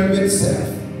take care of itself.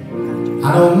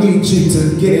 I don't need you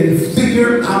to get in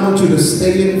fear. I want you to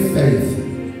stay in faith.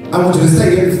 I want you to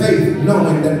stay in faith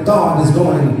knowing that God is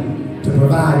going to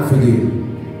provide for you.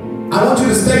 I want you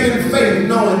to stay in faith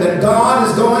knowing that God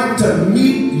is going to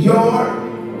meet your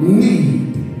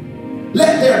need.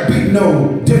 Let there be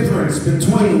no difference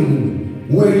between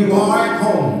where you are at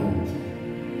home,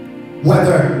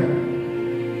 whether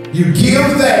you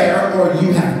give there or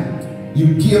you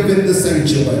give in the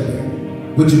sanctuary.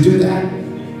 Would you do that?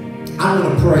 I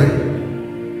want to pray.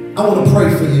 I want to pray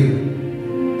for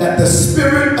you that the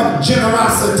spirit of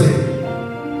generosity,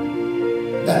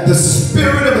 that the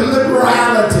spirit of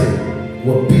liberality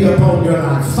will be upon your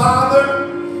life. Father,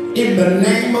 in the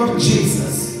name of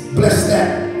Jesus, bless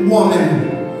that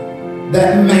woman,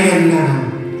 that man now,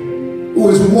 who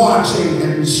is watching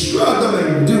and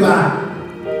struggling. Do I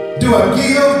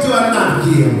give? Do I not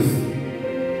give?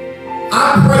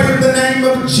 I pray in the name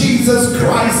of Jesus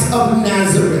Christ of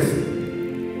Nazareth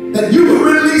that you will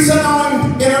release an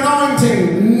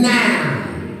anointing now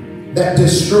that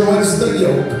destroys the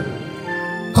yoke.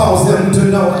 Cause them to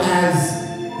know as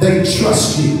they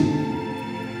trust you,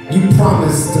 you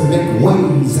promise to make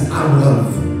ways out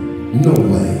of no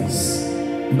ways.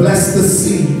 Bless the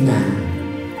seed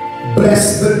now.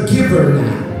 Bless the giver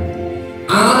now.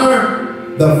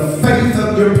 Honor the faith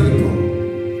of your people.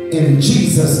 In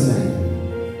Jesus' name.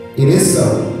 It is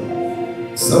so.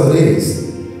 So it is.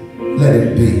 Let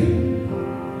it be.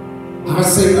 Our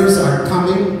singers are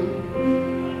coming,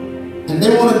 and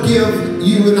they want to give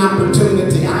you an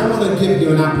opportunity. I want to give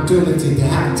you an opportunity to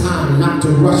have time not to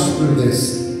rush through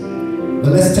this.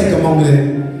 But let's take a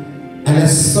moment and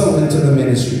let's sow into the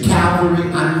ministry.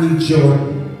 Calvary, I need your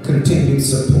continued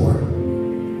support.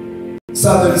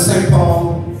 Southern St.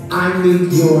 Paul, I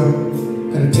need your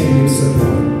continued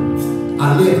support.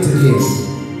 I live to give.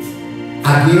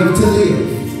 I give to live.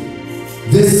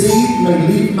 This seed may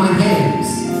leave my hands,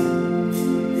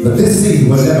 but this seed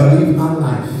will never leave my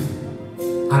life.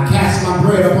 I cast my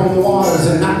bread upon the waters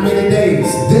in not many days.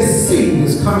 This seed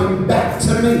is coming back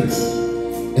to me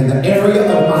in the area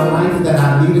of my life that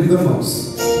I needed the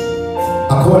most,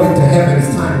 according to heaven's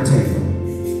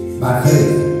timetable, by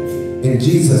faith, in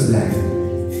Jesus' name.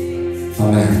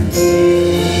 Amen.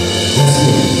 Let's do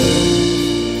it.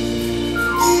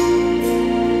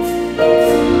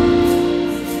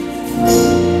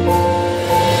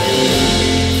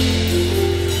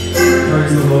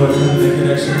 Praise the Lord, Family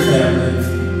Connection family.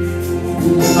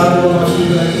 I don't know about you,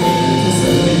 but I came just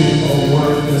a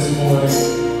word this morning.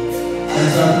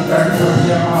 As I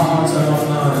prepare our hearts and our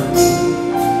minds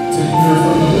to hear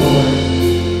from the Lord,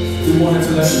 we wanted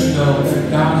to let you know that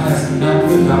God has not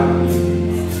forgotten you.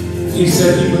 He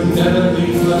said He would never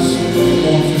leave us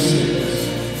or forsake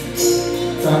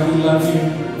us. God, we love you.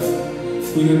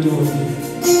 We adore you.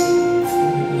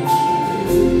 We bless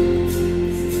you.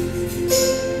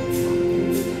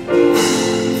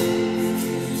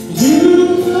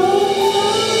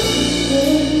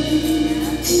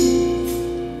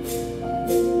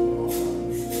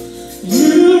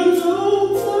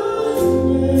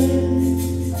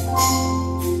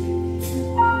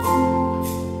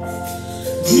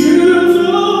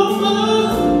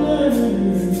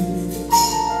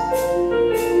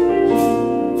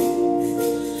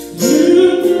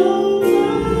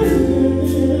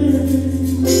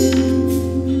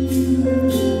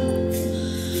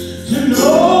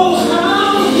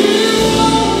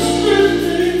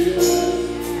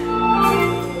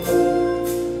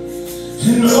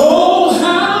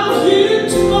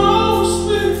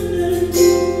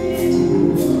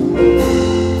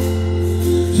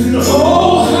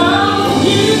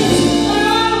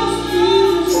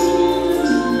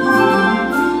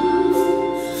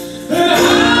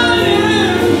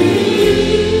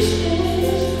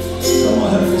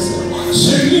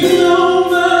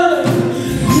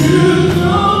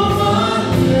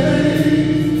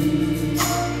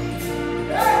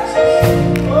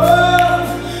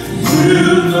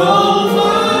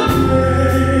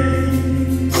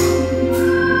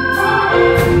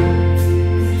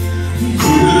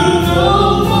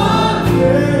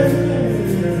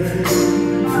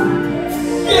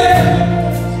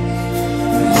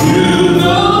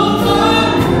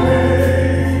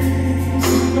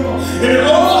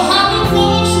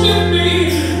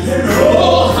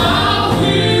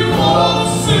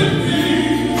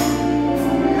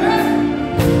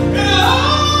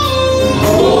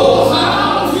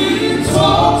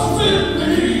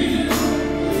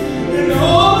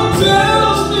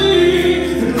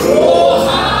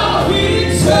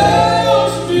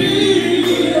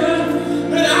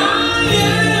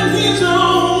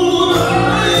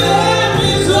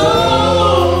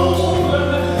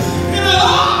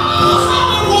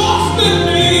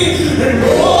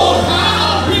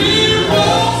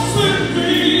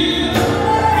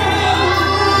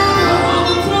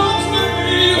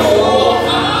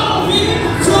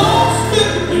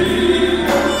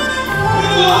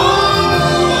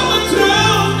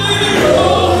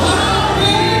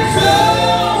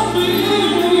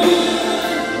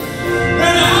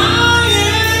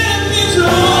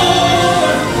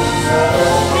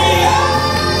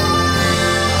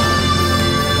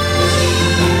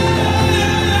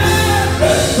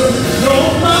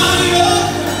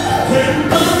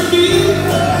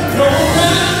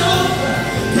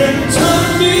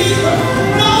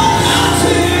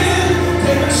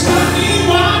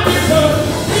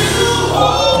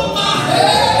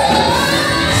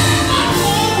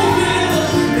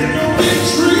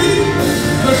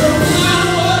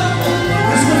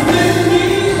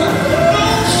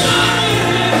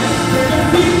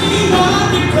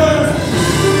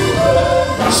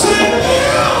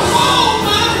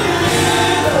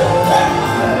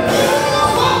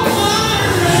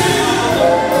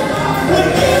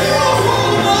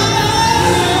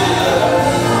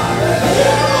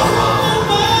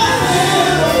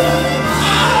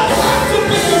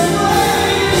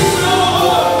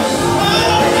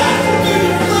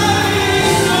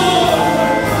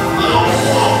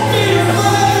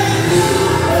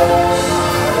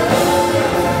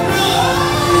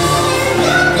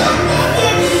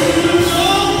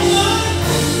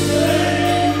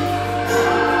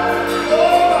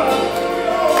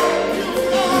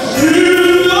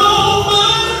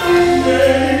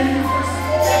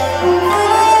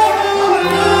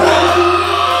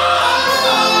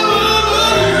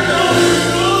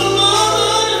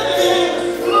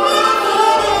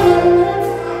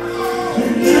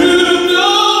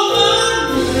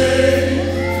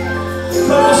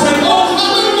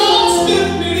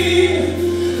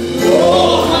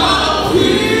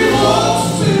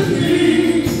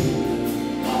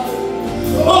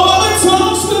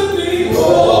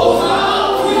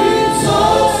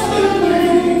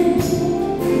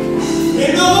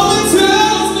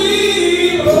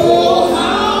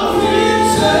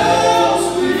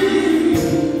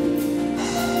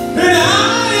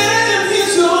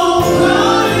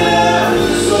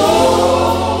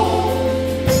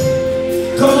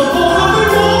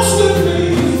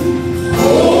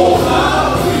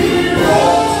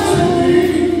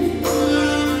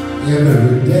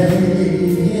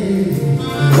 day.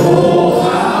 Oh,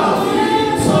 how he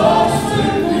talks to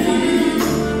me.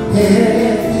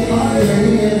 Hey,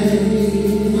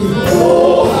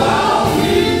 oh, how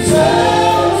he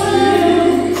tells me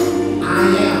I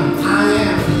am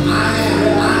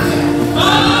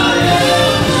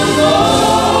the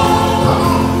Lord. Come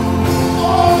on.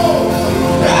 Oh,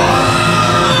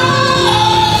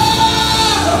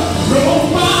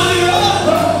 Nobody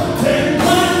else can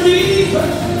turn me.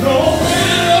 No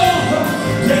man else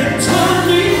can turn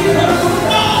me.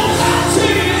 No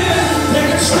mountain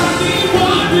can stop me.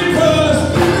 Why? Because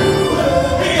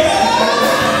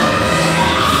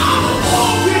I'm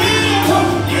walking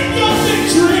in your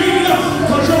victory.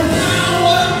 'Cause your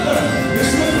power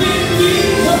is within me.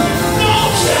 No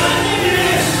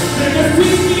giant can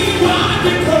defeat me. Why?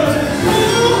 Because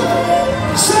you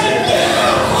said you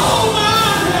hold my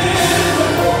hand.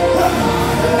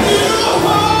 You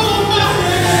hold my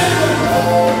hand.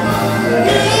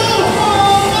 You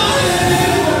hold my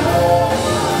hand.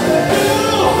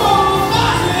 You hold my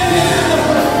hand.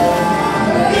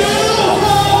 You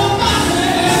hold my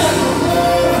hand.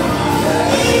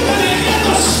 Even in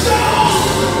the storm.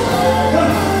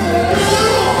 You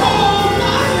hold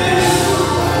my hand.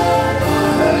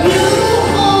 You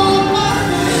hold my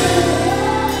hand.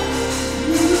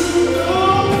 You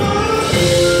know my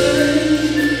name.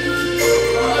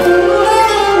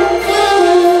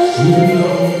 you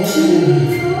know.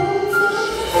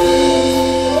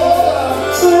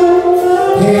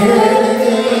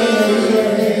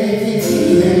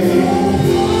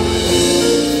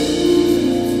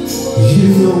 You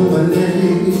know my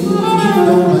name, you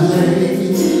know my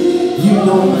name, you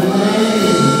know my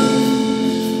name.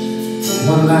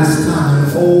 One last time,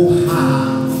 oh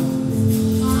how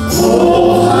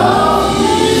he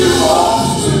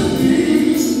walks to me.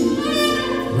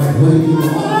 Right where you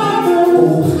are,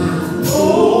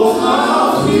 oh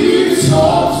how he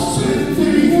talks to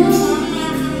me.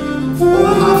 Oh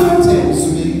how he tells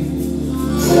me,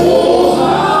 oh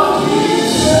how he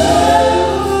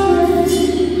tells me.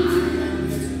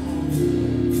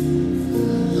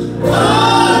 I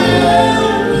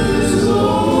am his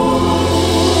Lord.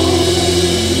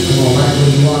 Come on, right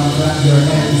where you are, clap your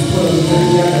hands, put them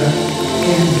together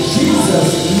in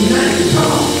Jesus' name.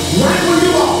 Come on, right where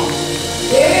you are.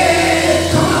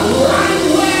 Yeah, come on, right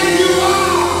where you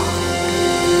are.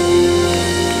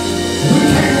 We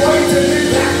can't wait to get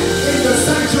back in the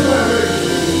sanctuary.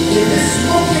 If it's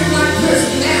smoking like this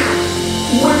now,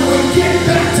 when we get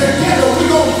back together, we're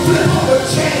going to flip over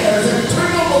chairs and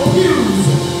turn over pews.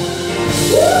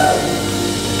 Woo!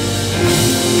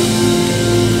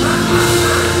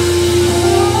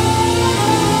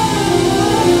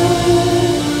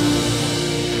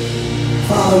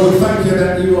 Father, we thank you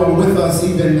that you are with us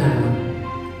even now.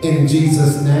 In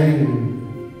Jesus'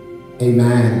 name,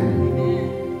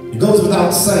 amen. It goes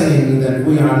without saying that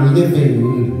we are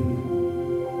living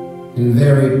in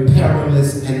very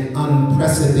perilous and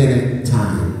unprecedented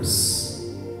times.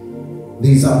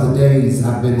 These are the days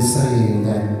I've been saying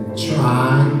that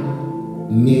try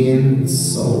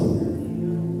men's soul.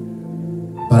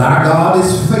 But our God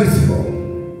is faithful,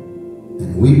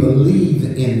 and we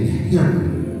believe in him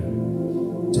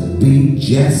to be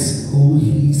just who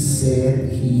he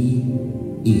said he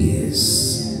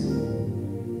is.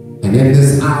 And in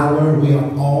this hour, we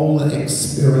are all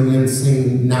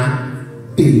experiencing not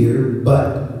fear,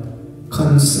 but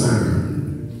concern.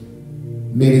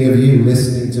 Many of you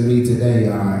listening to me today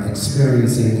are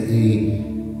experiencing a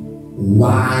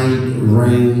wide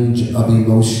range of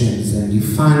emotions, and you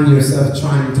find yourself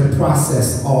trying to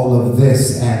process all of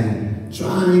this and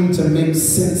trying to make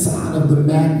sense out of the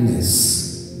madness.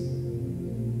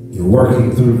 You're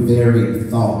working through varied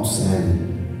thoughts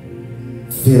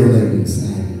and feelings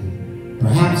and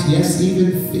perhaps, yes,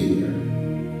 even fear.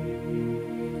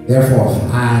 Therefore,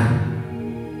 I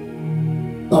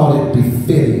thought it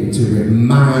befitting to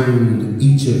remind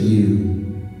each of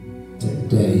you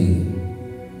today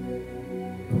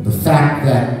of the fact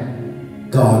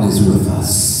that God is with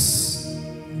us.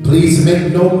 Please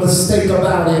make no mistake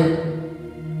about it.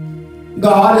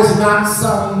 God is not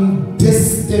some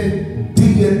distant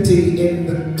deity in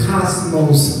the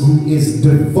cosmos who is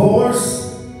divorced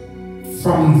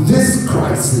from this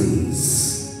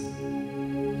crisis.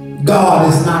 God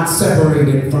is not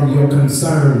separated from your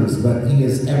concerns, but he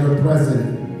is ever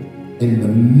present in the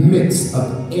midst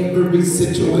of every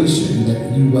situation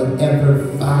that you will ever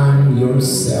find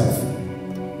yourself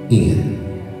in.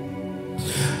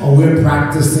 Oh, we're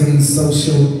practicing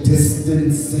social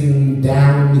distancing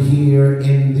down here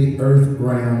in the earth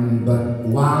realm, but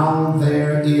while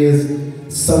there is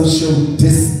social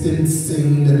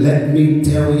distancing, let me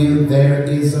tell you, there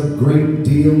is a great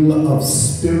deal of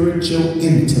spiritual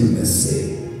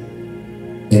intimacy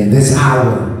in this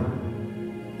hour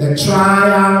that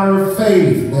try our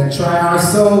faith, that try our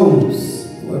souls,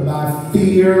 whereby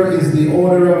fear is the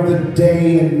order of the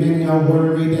day and many are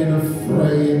worried and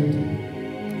afraid,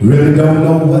 really don't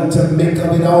know what to make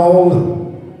of it all.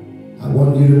 I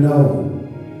want you to know,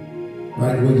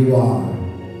 right where you are,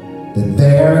 that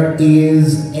there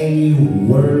is a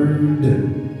word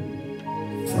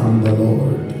from the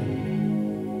Lord.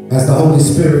 As the Holy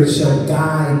Spirit shall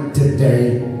guide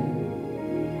today,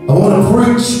 I want to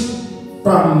preach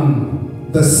from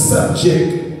the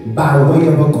subject by way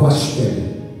of a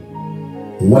question.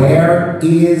 Where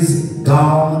is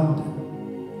God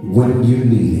when you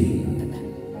need Him?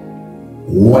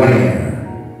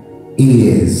 Where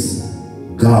is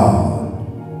God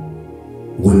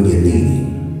when you need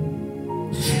Him?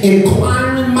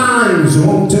 Inquiring minds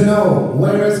want to know,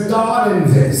 where is God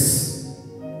in this?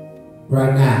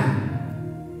 Right now,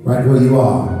 right where you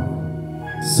are.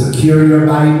 Secure your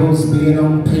Bibles, be it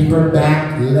on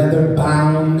paperback,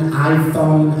 leather-bound,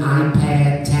 iPhone,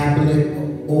 iPad, tablet,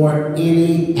 or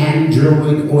any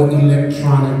Android or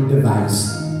electronic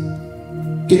device.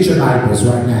 Get your Bibles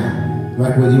right now,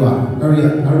 right where you are. Hurry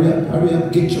up, hurry up, hurry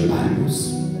up, get your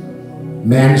Bibles.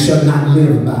 Man shall not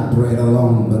live by bread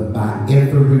alone, but by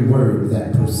every word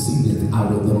that proceedeth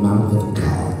out of the mouth of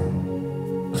God.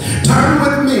 Turn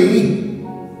with me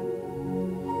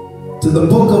to the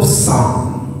book of Psalms.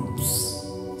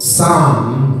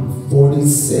 Psalm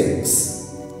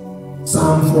 46.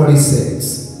 Psalm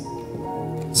 46.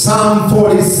 Psalm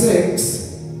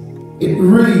 46, it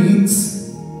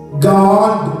reads,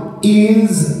 God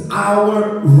is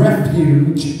our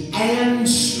refuge and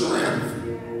strength,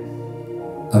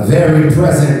 a very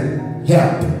present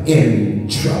help in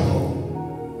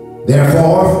trouble.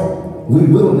 Therefore, we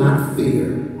will not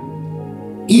fear,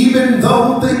 even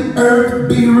though the earth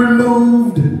be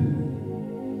removed,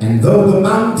 and though the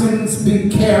mountains be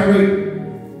carried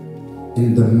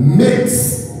in the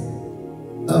midst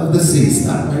of the sea.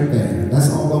 Stop right there. That's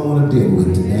all I want to deal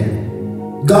with today.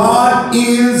 God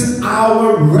is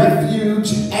our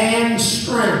refuge and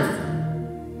strength,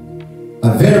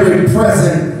 a very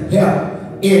present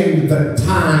help in the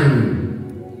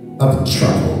time of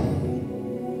trouble.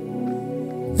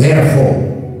 Therefore,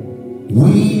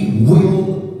 we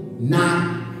will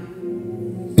not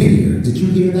fear. Did you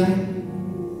hear that?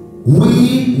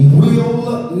 We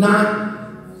will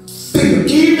not fear,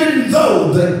 even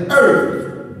though the earth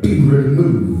be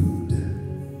removed,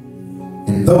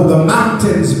 and though the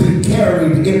mountains be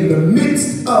carried in the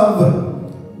midst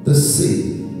of the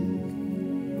sea.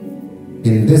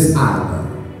 In this hour,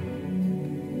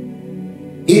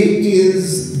 it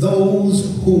is those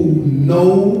who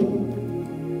know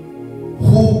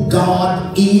who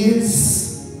God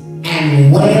is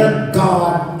and where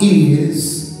God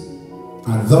is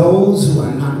are those who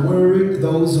are not worried,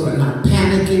 those who are not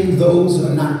panicking, those who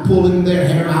are not pulling their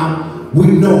hair out. We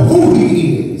know who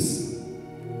He is.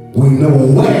 We know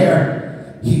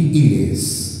where He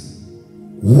is.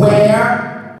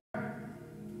 Where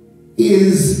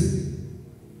is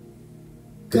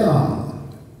God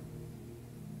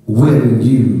when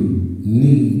you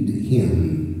need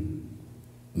Him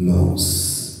most?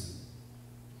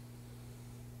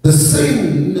 The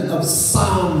scene of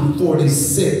Psalm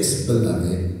 46,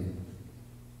 beloved,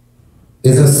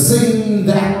 is a scene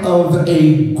that of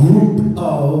a group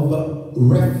of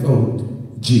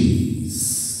refugees.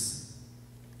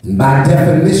 And by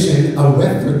definition, a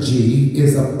refugee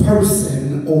is a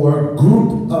person or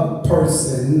group of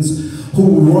persons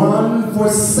who run for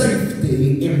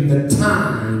safety in the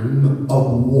time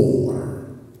of war.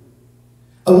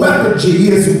 A refugee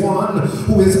is one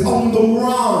who is on the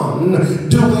run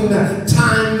during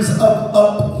times of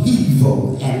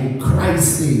upheaval and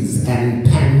crises and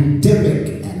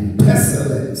pandemic and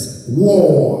pestilence,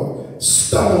 war,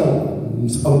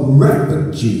 storms. A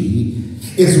refugee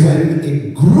is when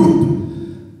a group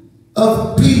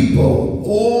of people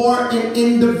or an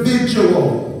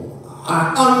individual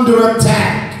are under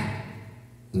attack.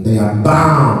 They are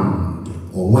bound,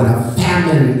 or when a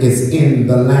famine is in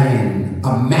the land.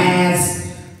 A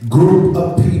mass group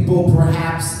of people,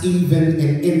 perhaps even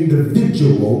an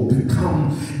individual,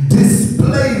 become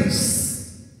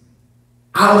displaced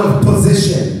out of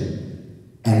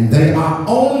position, and they are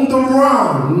on the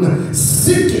run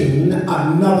seeking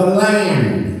another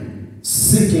land,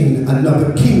 seeking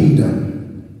another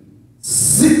kingdom,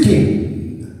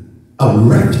 seeking a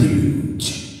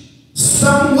refuge,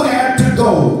 somewhere to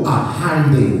go, a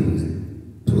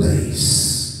hiding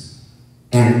place.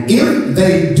 And if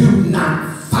they do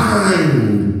not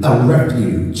find a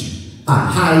refuge, a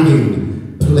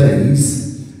hiding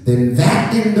place, then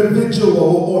that individual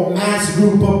or mass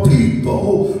group of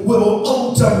people will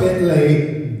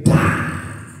ultimately die.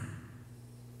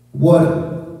 What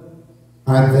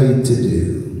are they to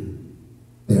do?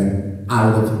 They're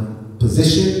out of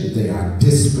position, they are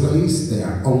displaced, they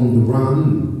are on the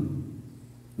run.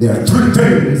 There are three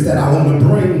things that I want to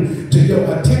bring to your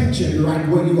attention right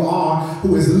where you are,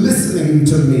 who is listening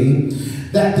to me,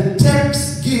 that the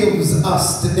text gives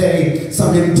us today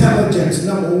some intelligence.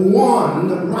 Number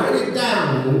one, write it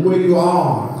down where you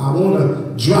are. I want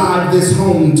to drive this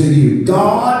home to you.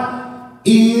 God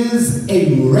is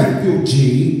a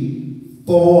refuge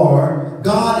for,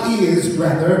 God is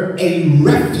rather a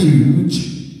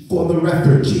refuge for the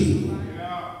refugee.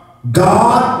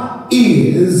 God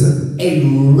is a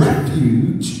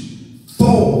refuge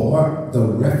for the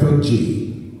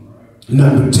refugee.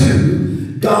 Number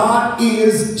two, God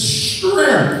is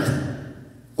strength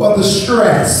for the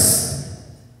stress.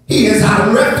 He is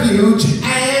our refuge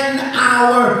and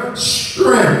our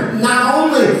strength. Not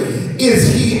only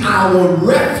is he our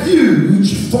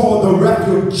refuge for the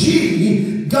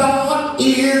refugee, God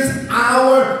is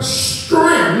our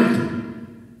strength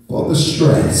for the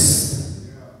stress.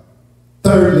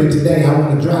 Thirdly, today I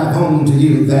want to drive home to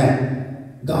you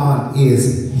that God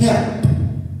is help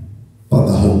for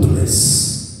the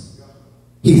hopeless.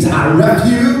 He's our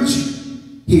refuge,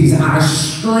 he's our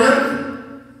strength,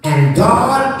 and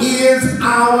God is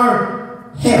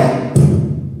our help.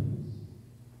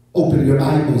 Open your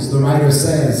Bibles. The writer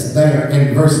says there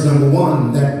in verse number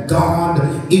 1 that God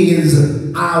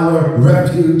is our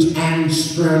refuge and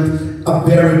strength, a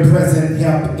very present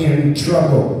help in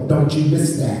trouble. Don't you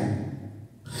miss that.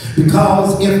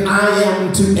 Because if I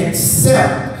am to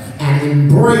accept and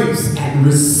embrace and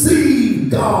receive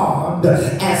God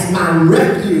as my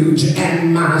refuge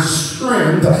and my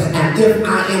strength, and if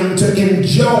I am to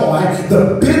enjoy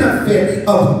the benefit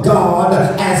of God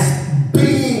as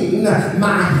being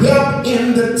my help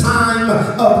in the time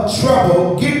of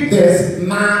trouble, get this,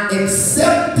 my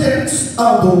acceptance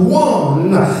of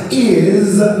one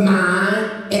is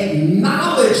my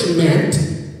acknowledgement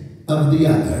of the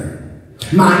other.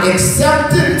 My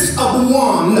acceptance of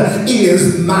one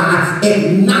is my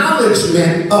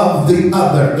acknowledgement of the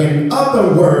other. In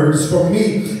other words, for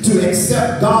me to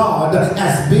accept God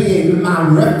as being my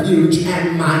refuge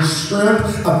and my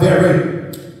strength, a very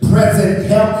present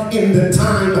help in the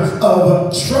time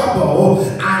of trouble,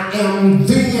 I am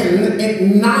then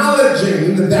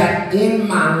acknowledging that in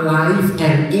my life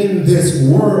and in this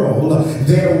world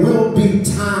there will be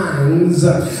times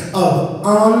of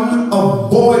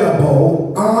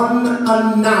unavoidable,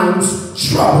 unannounced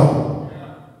trouble.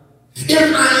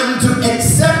 If I am to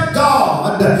accept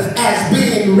God as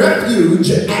being refuge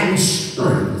and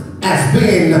strength, as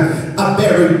being a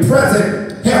very present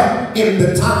help in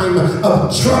the time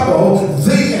of trouble,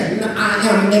 then I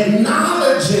am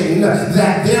acknowledging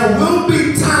that there will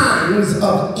be times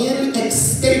of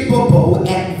inescapable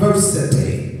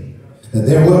adversity.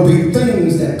 There will be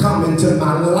things that come into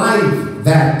my life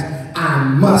that I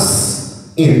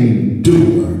must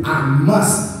endure. I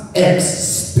must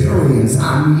experience.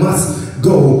 I must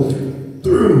go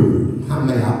through. How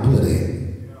may I put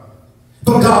it?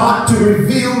 For God to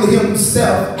reveal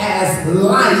himself as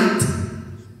light,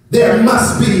 there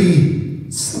must be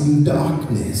some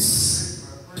darkness.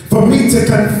 For me to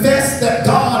confess that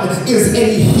God is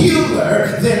a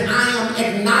healer, then I am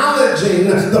acknowledging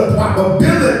the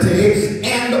probability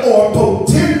and or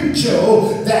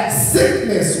potential that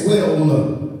sickness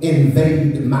will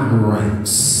invade my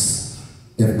ranks.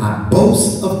 If I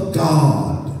boast of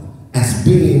God as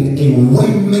being a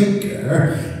way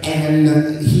maker, and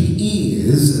he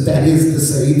is, that is to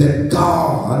say that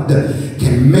God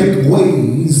can make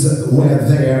ways where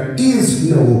there is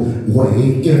no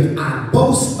way. If I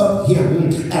boast of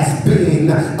him as being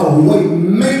a way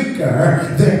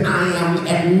maker, then I am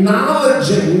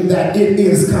acknowledging that it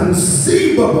is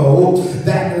conceivable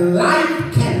that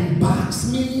life can box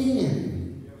me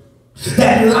in,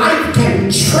 that life can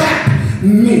trap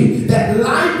me, that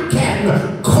life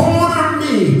can corner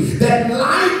me, that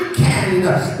life can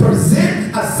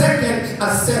present a set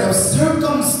of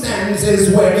circumstances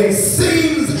where it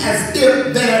seems as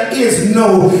if there is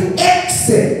no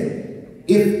exit.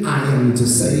 If I am to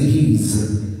say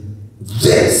he's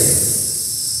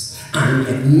this, I'm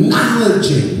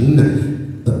acknowledging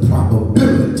the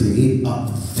probability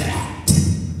of that.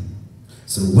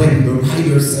 So when the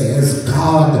writer says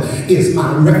God is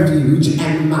my refuge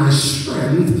and my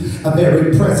strength, a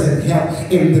very present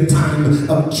help in the time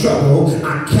of trouble,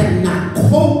 I cannot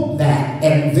quote that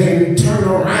and then turn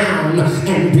around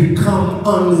and become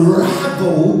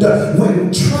unraveled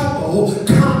when trouble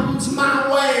comes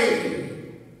my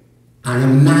way. I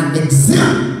am not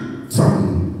exempt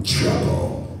from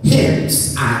trouble.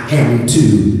 Hence, I am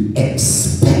to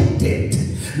expect it,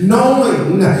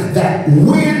 knowing that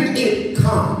when it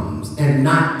comes, and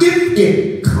not if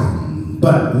it comes,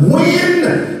 but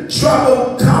when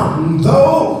trouble comes,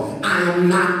 though I am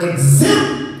not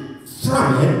exempt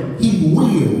from it, he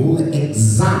will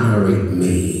exonerate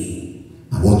me.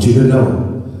 I want you to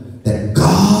know that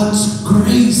God's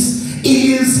grace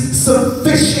is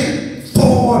sufficient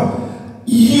for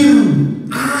you.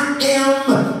 I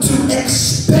am to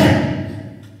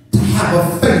expect to have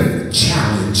a faith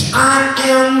challenge. I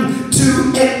am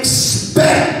to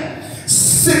expect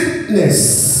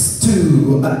sickness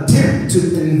to attempt to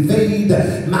invade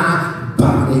my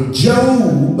body.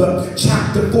 Job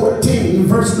chapter 14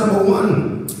 verse number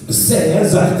 1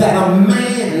 says that a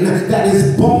man that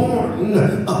is born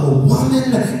of a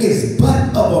woman is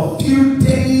but of a few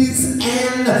days,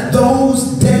 and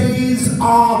those days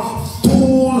are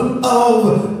full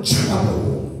of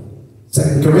trouble.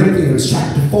 2 Corinthians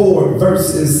chapter 4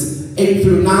 verses 8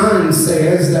 through 9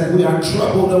 says that we are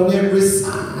troubled on every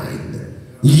side,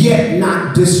 yet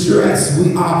not distressed.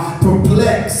 We are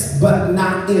perplexed, but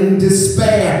not in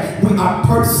despair. We are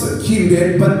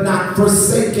persecuted, but not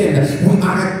forsaken. We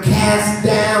are cast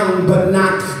down, but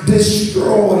not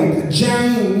destroyed.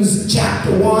 James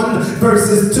chapter 1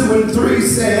 verses 2 and 3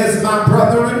 says, my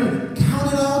brethren,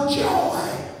 count it all joy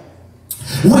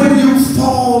when you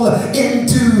fall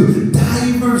into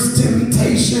diverse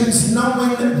temptations,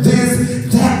 knowing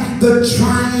this, that the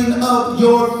trying of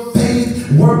your faith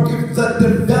worketh the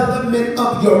development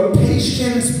of your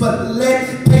patience. But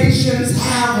let patience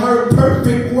have her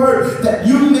perfect work, that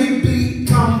you may be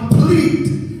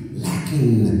complete,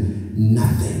 lacking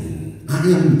nothing. I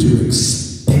am to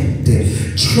expect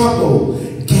it. Trouble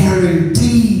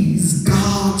guarantees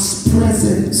God's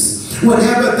presence.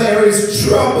 Whenever there is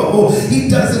trouble, he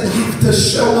doesn't have to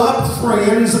show up,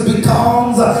 friends,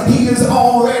 because he is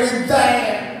already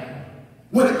there.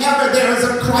 Whenever there is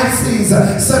a crisis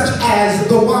such as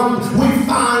the one we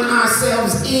find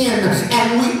ourselves in,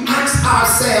 and we ask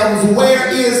ourselves, where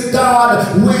is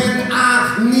God when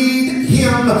I need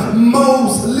him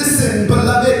most? Listen,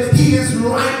 beloved, he is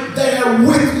right there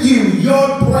with you.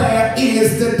 Your prayer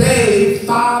is today,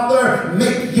 Father,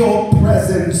 make your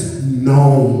presence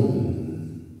known.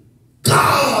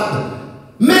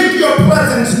 God, make your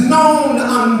presence known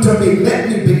unto me. Let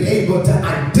me be able to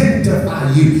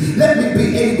identify you. Let me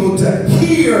be able to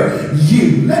hear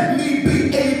you. Let me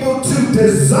be able to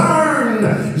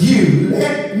discern you.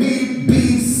 Let me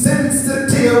be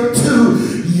sensitive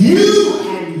to you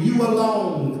and you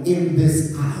alone in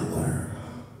this hour.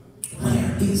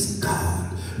 Where is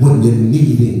God when you're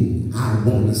needing? I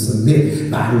want to submit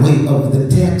by way of the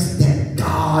text that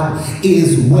God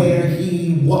is where he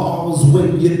was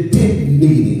when you didn't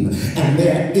need him, and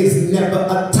there is never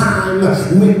a time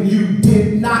when you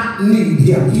did not need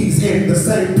him. He's in the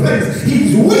same place.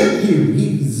 He's with you.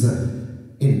 He's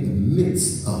in the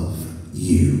midst of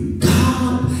you.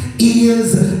 God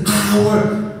is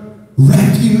our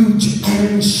refuge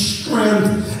and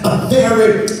strength, a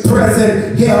very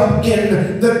present help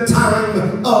in the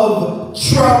time of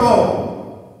trouble.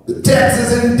 The text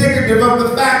is indicative of the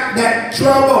fact that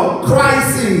trouble,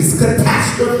 crises,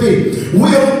 catastrophe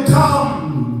will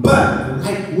come. But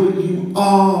right where you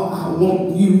are, I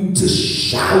want you to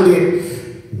shout it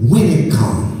when it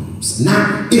comes,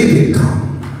 not if it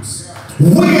comes.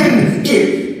 When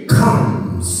it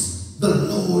comes, the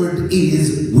Lord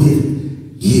is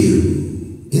with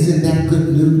you. Isn't that good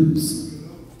news?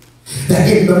 That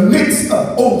in the midst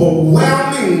of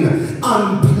overwhelming,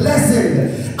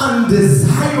 unpleasant,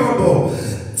 undesirable,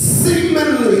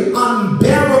 seemingly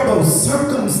unbearable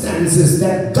circumstances,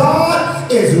 that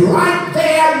God is right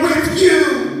there with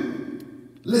you.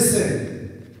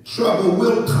 Listen, trouble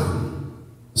will come.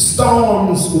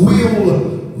 Storms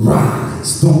will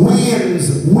rise. The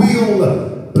winds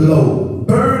will blow.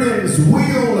 Burdens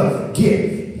will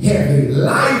get heavy.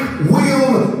 Life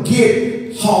will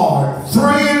get hard.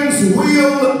 Friends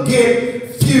will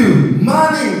get few.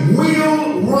 Money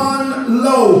will run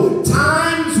low.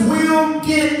 Times will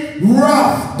get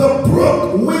rough. The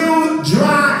brook will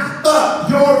dry up.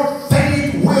 Your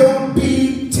faith will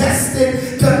be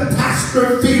tested.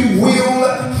 Catastrophe will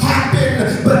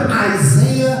happen. But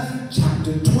Isaiah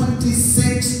chapter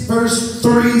 26 verse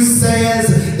 3 says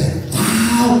that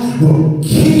thou will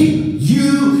keep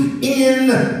you in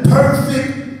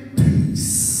perfect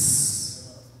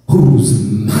peace, whose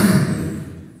mind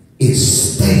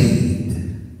is stayed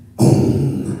on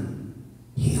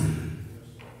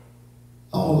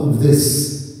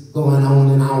going on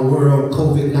in our world,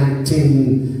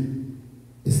 COVID-19,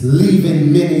 is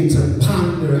leaving many to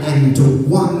ponder and to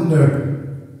wonder,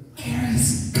 where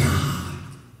is God?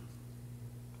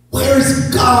 Where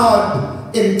is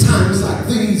God in times like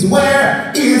these?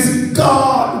 Where is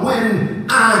God when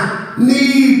I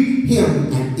need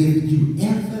him? And if you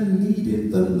ever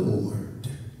needed the Lord,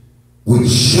 we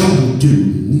sure do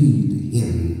need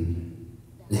him.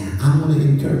 Now, I want to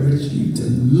encourage you to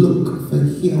look for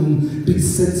him. Be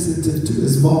sensitive to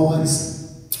his voice.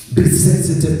 Be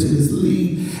sensitive to his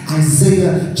lead.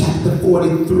 Isaiah chapter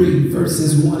 43,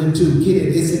 verses 1 and 2. Get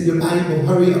it? It's in your Bible.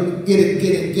 Hurry up. Get it,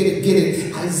 get it, get it, get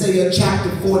it. Isaiah chapter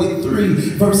 43,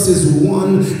 verses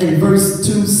 1 and verse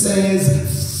 2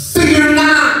 says, fear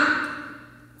not,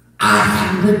 I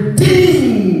have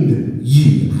redeemed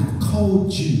you. I've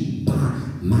called you by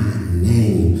my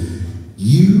name.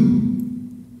 You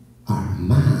are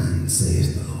mine,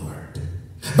 says the Lord.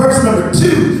 Verse number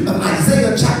 2 of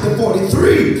Isaiah chapter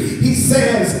 43, he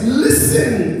says,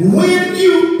 listen, when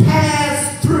you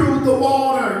pass through the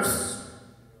waters,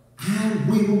 I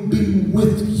will be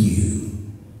with you.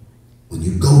 When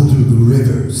you go through the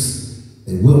rivers,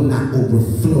 they will not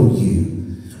overflow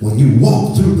you. When you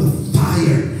walk through the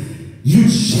fire, you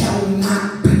shall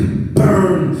not be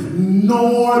burned,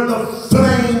 nor the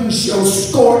flame shall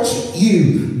scorch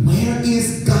you. Where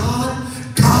is God?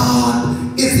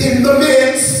 God is in the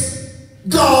midst.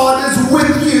 God is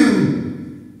with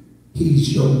you.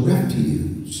 He's your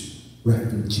refuge,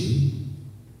 refugee.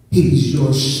 He's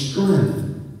your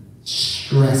strength,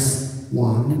 stressed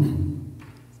one.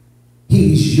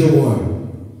 He's your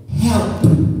help,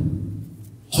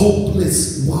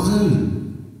 hopeless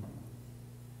one.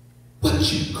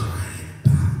 What you crying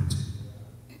about?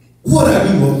 What are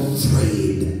you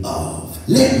afraid of?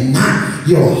 Let not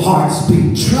your hearts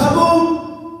be troubled.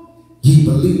 Ye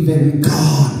believe in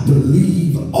God,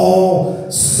 believe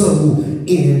also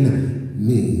in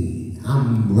me.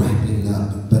 I'm wrapping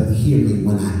up, but hear me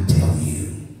when I tell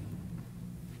you.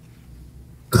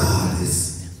 God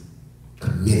is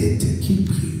committed to keep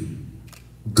you.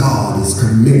 God is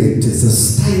committed to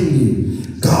sustain you.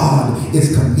 God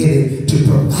is committed to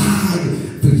provide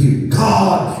for you.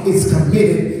 God is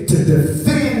committed to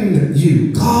defend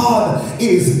you. God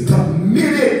is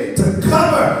committed to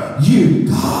cover you.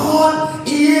 God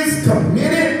is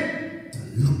committed to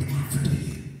look after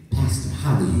you. Pastor,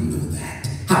 how do you know that?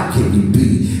 How can you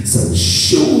be so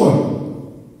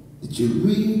sure? Did you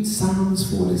read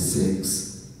Psalms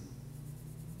 46?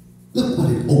 Look what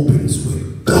it opens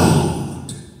with.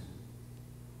 God.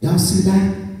 Y'all see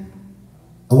that?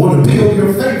 I want to build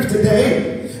your faith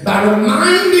today by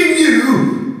reminding you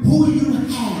who you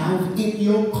have in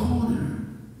your corner.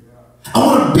 I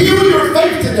want to build your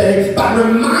faith today by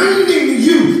reminding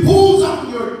you who's on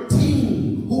your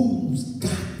team, who's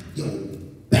got your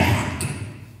back.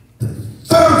 The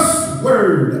first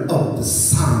word of the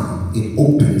psalm, it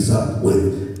opens up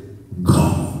with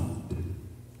God.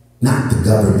 Not the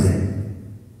government,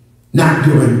 not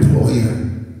your employer,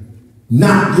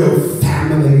 not your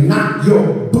family, not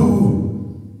your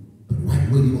boo, but right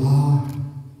where you are,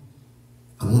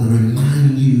 I want to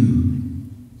remind you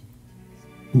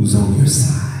who's on your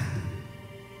side.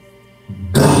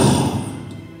 God.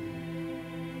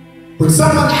 When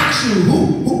someone asks you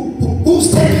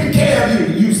who's taking care of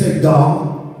you, you say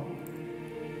God.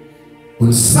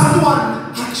 When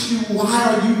someone asks you why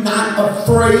are you not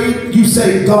afraid, you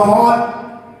say God.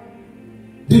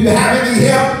 Do you have any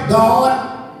help? God.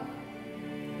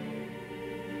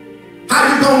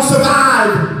 How you gonna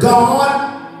survive? God.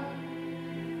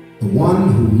 The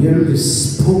one who merely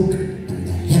spoke and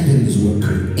the heavens were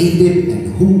created,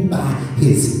 and who by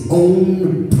his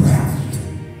own breath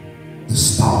the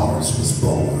stars was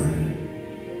born.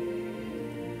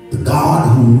 The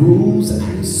God who rules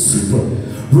and is super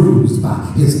rules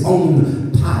by his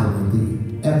own power,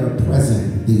 the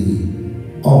ever-present, the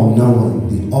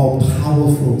all-knowing, the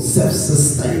all-powerful,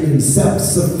 self-sustaining,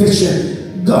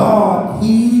 self-sufficient God.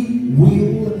 He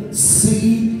will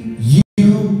see you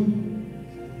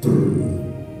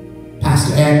through.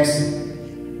 Pastor X,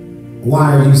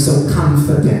 why are you so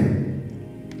confident?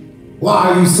 Why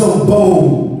are you so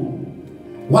bold?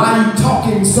 Why are you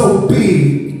talking so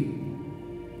big?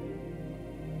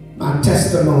 My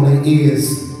testimony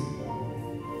is,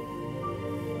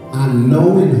 I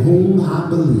know in whom I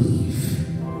believe,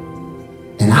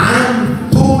 and I am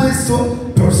fully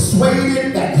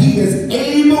persuaded that he is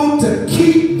able to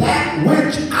keep that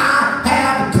which I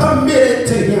have committed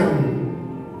to him.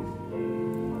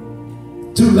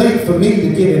 Too late for me to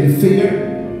get in fear.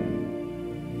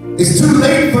 It's too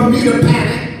late for me to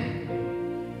panic.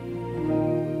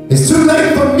 It's too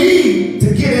late for me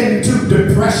to get in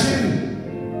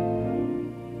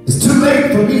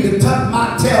for me to tuck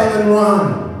my tail and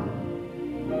run.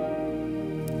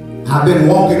 I've been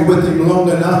walking with him long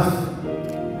enough.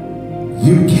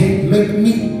 You can't make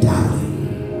me doubt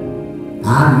him.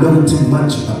 I know too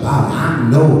much about him. I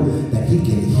know that he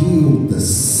can heal the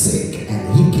sick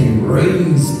and he can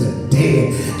raise the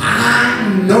dead.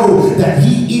 I know that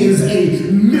he is a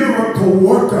miracle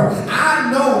worker. I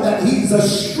know that he's a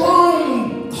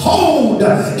stronghold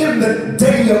in the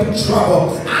day of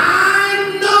trouble.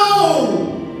 I know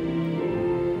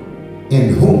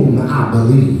in whom I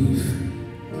believe.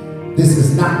 This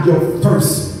is not your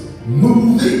first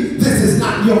movie. This is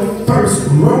not your first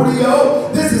rodeo.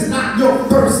 This is not your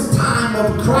first time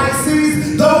of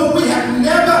crisis. Though we have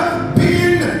never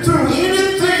been through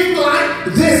anything like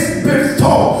this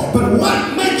before. But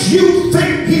what makes you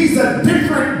think he's a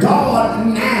different God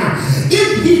now?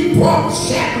 If he brought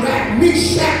Shadrach,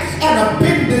 Meshach, and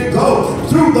Abednego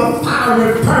through the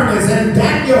fiery furnace and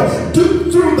Daniel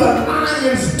through the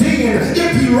lion's den,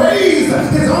 if he raised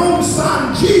his own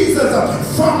son Jesus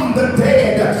from the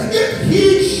dead, if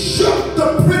he shook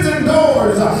the prison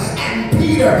doors and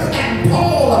Peter and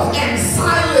Paul and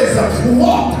Silas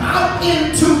walked out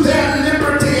into their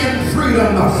liberty and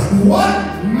freedom,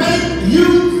 what makes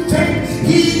you think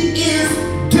he is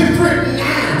different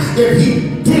now? If he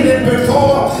did it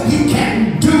before, he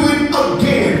can do it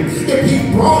again. If he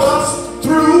brought us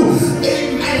through,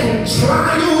 amen,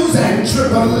 trials and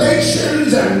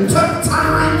tribulations and tough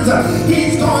times,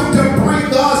 he's going to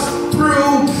bring us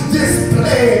through this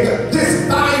plague, this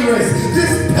virus,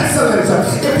 this pestilence.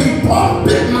 If he brought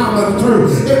Big Mama through,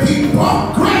 if he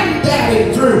brought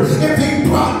Granddaddy through, if he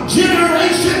brought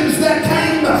generations that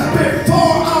came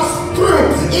before us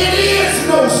through, it is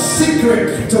no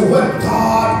secret to what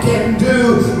God can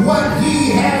do. What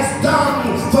he has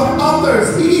done for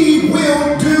others, he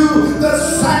will do the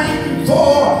same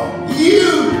for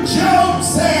you. Job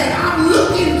said, I'm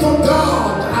looking for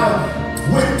God.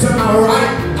 I went to my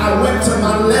right, I went to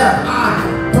my left,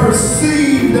 I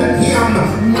perceived him.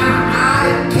 Now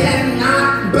I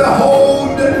cannot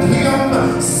behold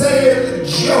him, said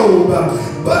Job.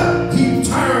 But he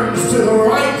turns to the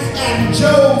right and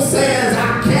Job says,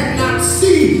 I cannot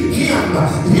see him.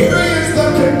 Here is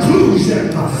the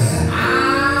conclusion.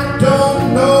 I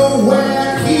don't know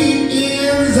where he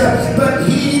is, but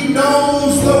he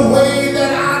knows the way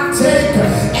that I take.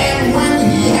 And when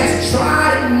he has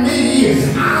tried me,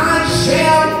 I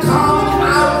shall come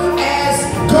out as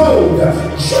gold.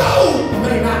 Job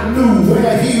may not know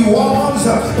where he was,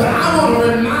 but I want to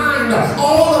remind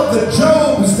all of the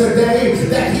Jobs today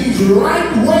that he's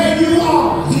right where you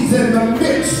are. He's in the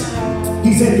midst.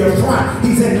 He's in your front,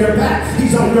 he's in your back,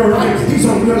 he's on your right, he's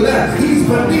on your left, he's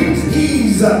beneath,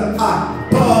 he's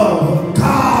above.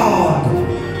 God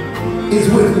is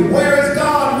with you. Where is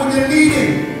God when you need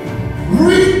him?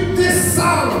 Read this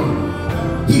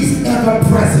psalm. He's ever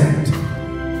present.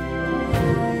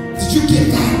 Did you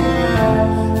get that?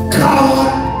 God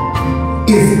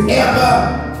is ever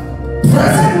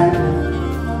present.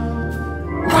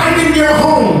 Right in your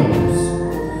homes,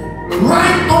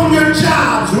 right on your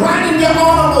jobs, right in your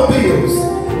automobiles.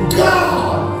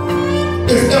 God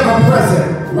is ever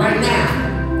present right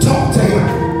now. Talk to him.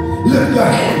 Lift your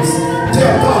hands.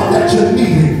 Tell God that you need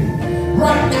him.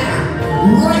 Right now,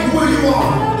 right where you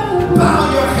are.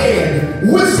 Bow your head.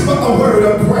 Whisper a word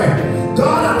of prayer.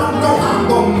 God, I don't know how I'm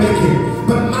going to make it,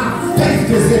 but my faith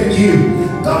is in you.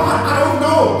 God, I don't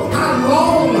know how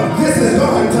long this is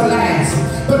going to last,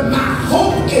 but my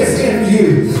hope is in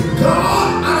you.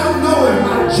 God, I don't know if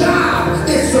my job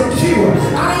is secure.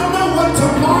 I don't know what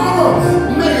tomorrow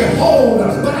may hold,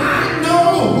 but I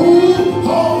know who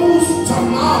holds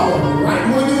tomorrow. Right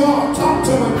where you are, talk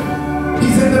to him.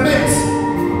 He's in the midst.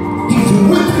 He's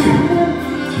with you.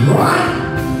 Right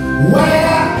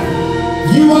where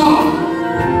you are.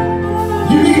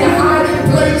 You need a hiding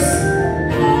place.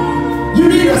 You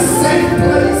need a safe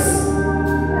place.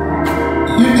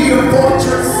 You need a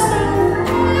fortress.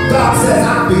 God says,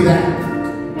 I'll be that.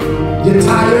 You're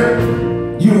tired.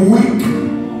 You're weak.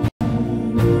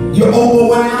 You're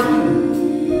overwhelmed.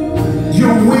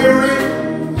 You're weary.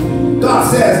 God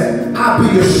says, I'll be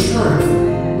your strength.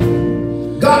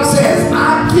 God says,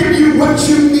 I'll give you what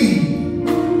you need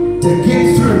to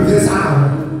get through this hour.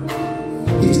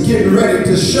 He's getting ready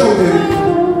to show you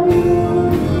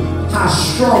how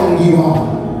strong you are.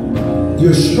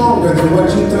 You're stronger than what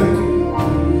you think.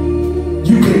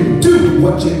 You can do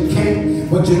what you can't,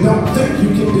 what you don't think you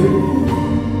can do.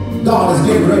 God is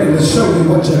getting ready to show you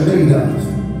what you're made of.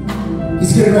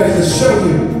 He's getting ready to show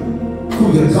you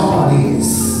who your God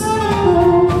is.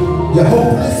 You're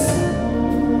hopeless.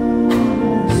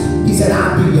 He said,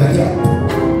 I'll be your help.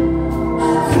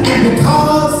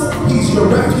 because he's your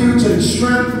refuge and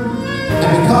strength,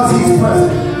 and because he's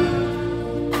present,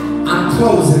 I'm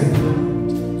closing.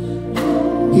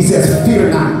 He says, fear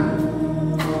not.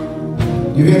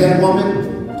 You hear that woman?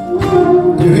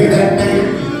 You hear that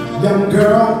man? Young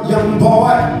girl, young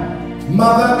boy,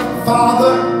 mother,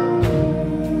 father.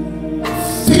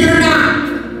 Fear not.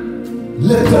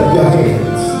 Lift up your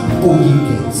heads, O ye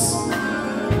gates.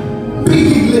 Be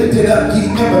ye lifted up, ye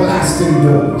everlasting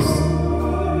doors,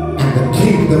 and the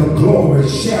King of glory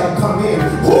shall come in.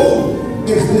 Who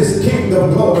is this King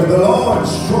of glory? The Lord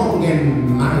strong and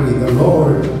mighty, the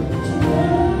Lord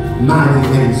mighty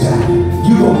in battle.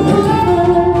 You gonna make it.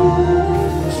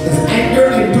 His anger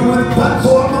endureth but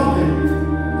for a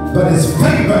moment, but his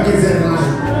favor is in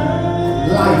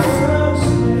life.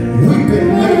 Weeping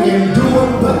may endure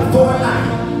but for a night,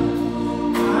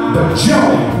 but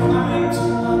joy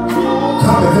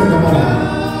cometh in the morning.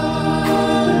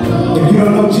 If you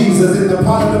don't know Jesus in the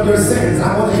pardon of your sins, I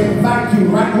want to invite you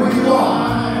right where you are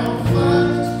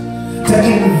to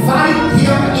invite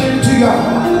him into your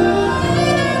heart.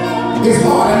 It's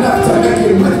hard enough to make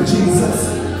it with Jesus.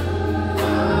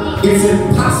 It's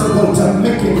impossible to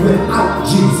make it without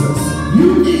Jesus. You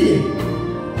need it.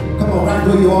 Come on, right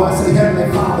where you are, say, Heavenly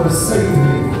Father, save me.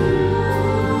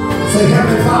 Say,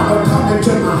 Heavenly Father, come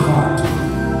into my heart.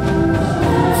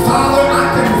 Father, I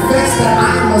confess that I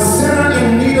am a sinner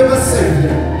in need of a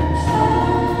Savior.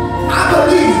 I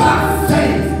believe by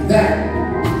faith that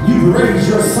you raised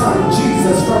your Son,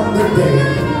 Jesus, from the dead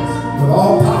with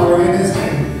all power in his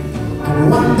hand. And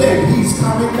one day he's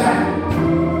coming back.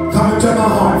 Come into my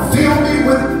heart. Fill me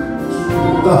with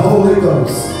the Holy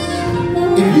Ghost.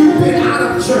 If you've been out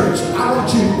of church, I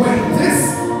want you, when this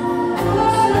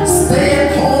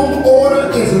stay-at-home order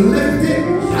is lifted,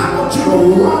 I want you to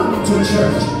run to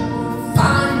church.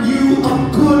 Find you a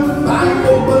good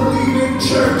Bible-believing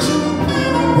church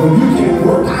where you can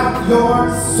work out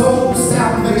your soul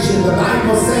salvation. The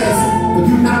Bible says for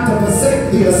you not to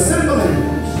forsake the assembling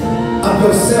of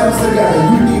yourselves together.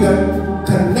 You need a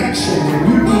connection and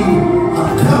you need a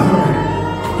covering.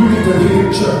 You need to be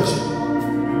in church.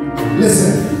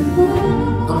 Listen,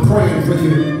 I'm praying for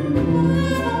you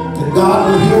that God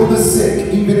will heal the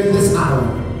sick even in this hour.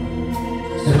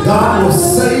 That God will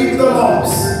save the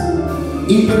lost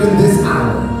even in this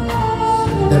hour.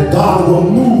 That God will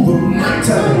move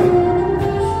mightily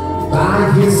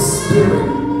by his Spirit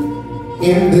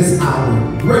in this hour.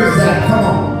 Raise that, come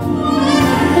on.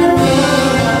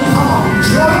 Come on,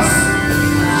 trust.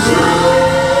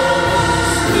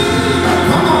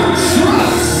 Come on,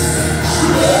 trust.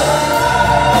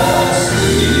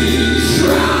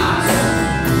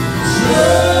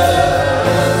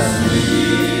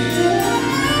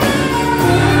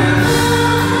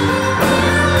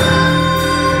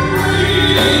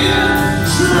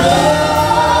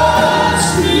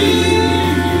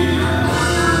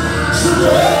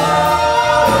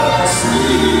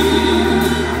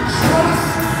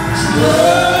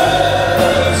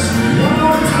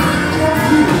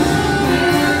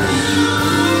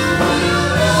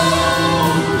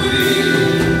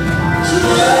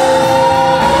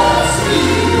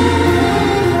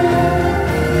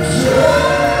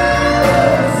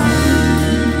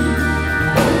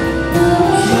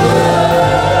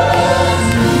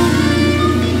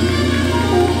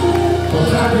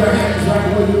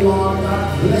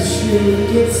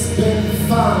 It's been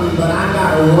fun, but I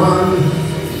gotta run.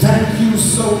 Thank you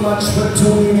so much for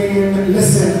tuning in.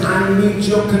 Listen, I need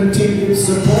your continued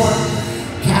support.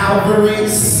 Calvary,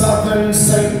 Southern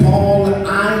St. Paul,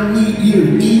 I need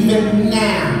you even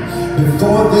now.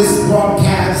 Before this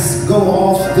broadcast go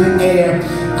off the air,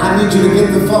 I need you to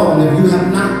get the phone. If you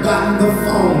have not gotten the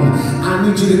phone, I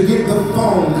need you to get the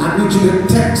phone. I need you to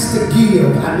text to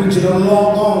give. I need you to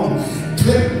log on.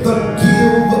 Click the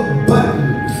give button.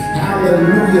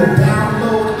 Hallelujah.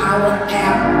 Download our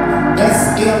app,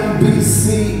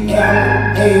 SMBCLA,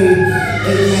 amen,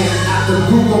 at the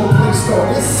Google Play Store.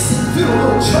 It's feel a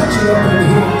little churchy up in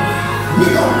here.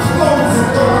 We're going to close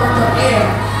and go off the air,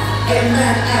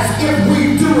 amen, as if we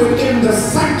do it in the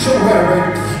sanctuary.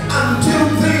 Until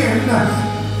then,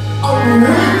 a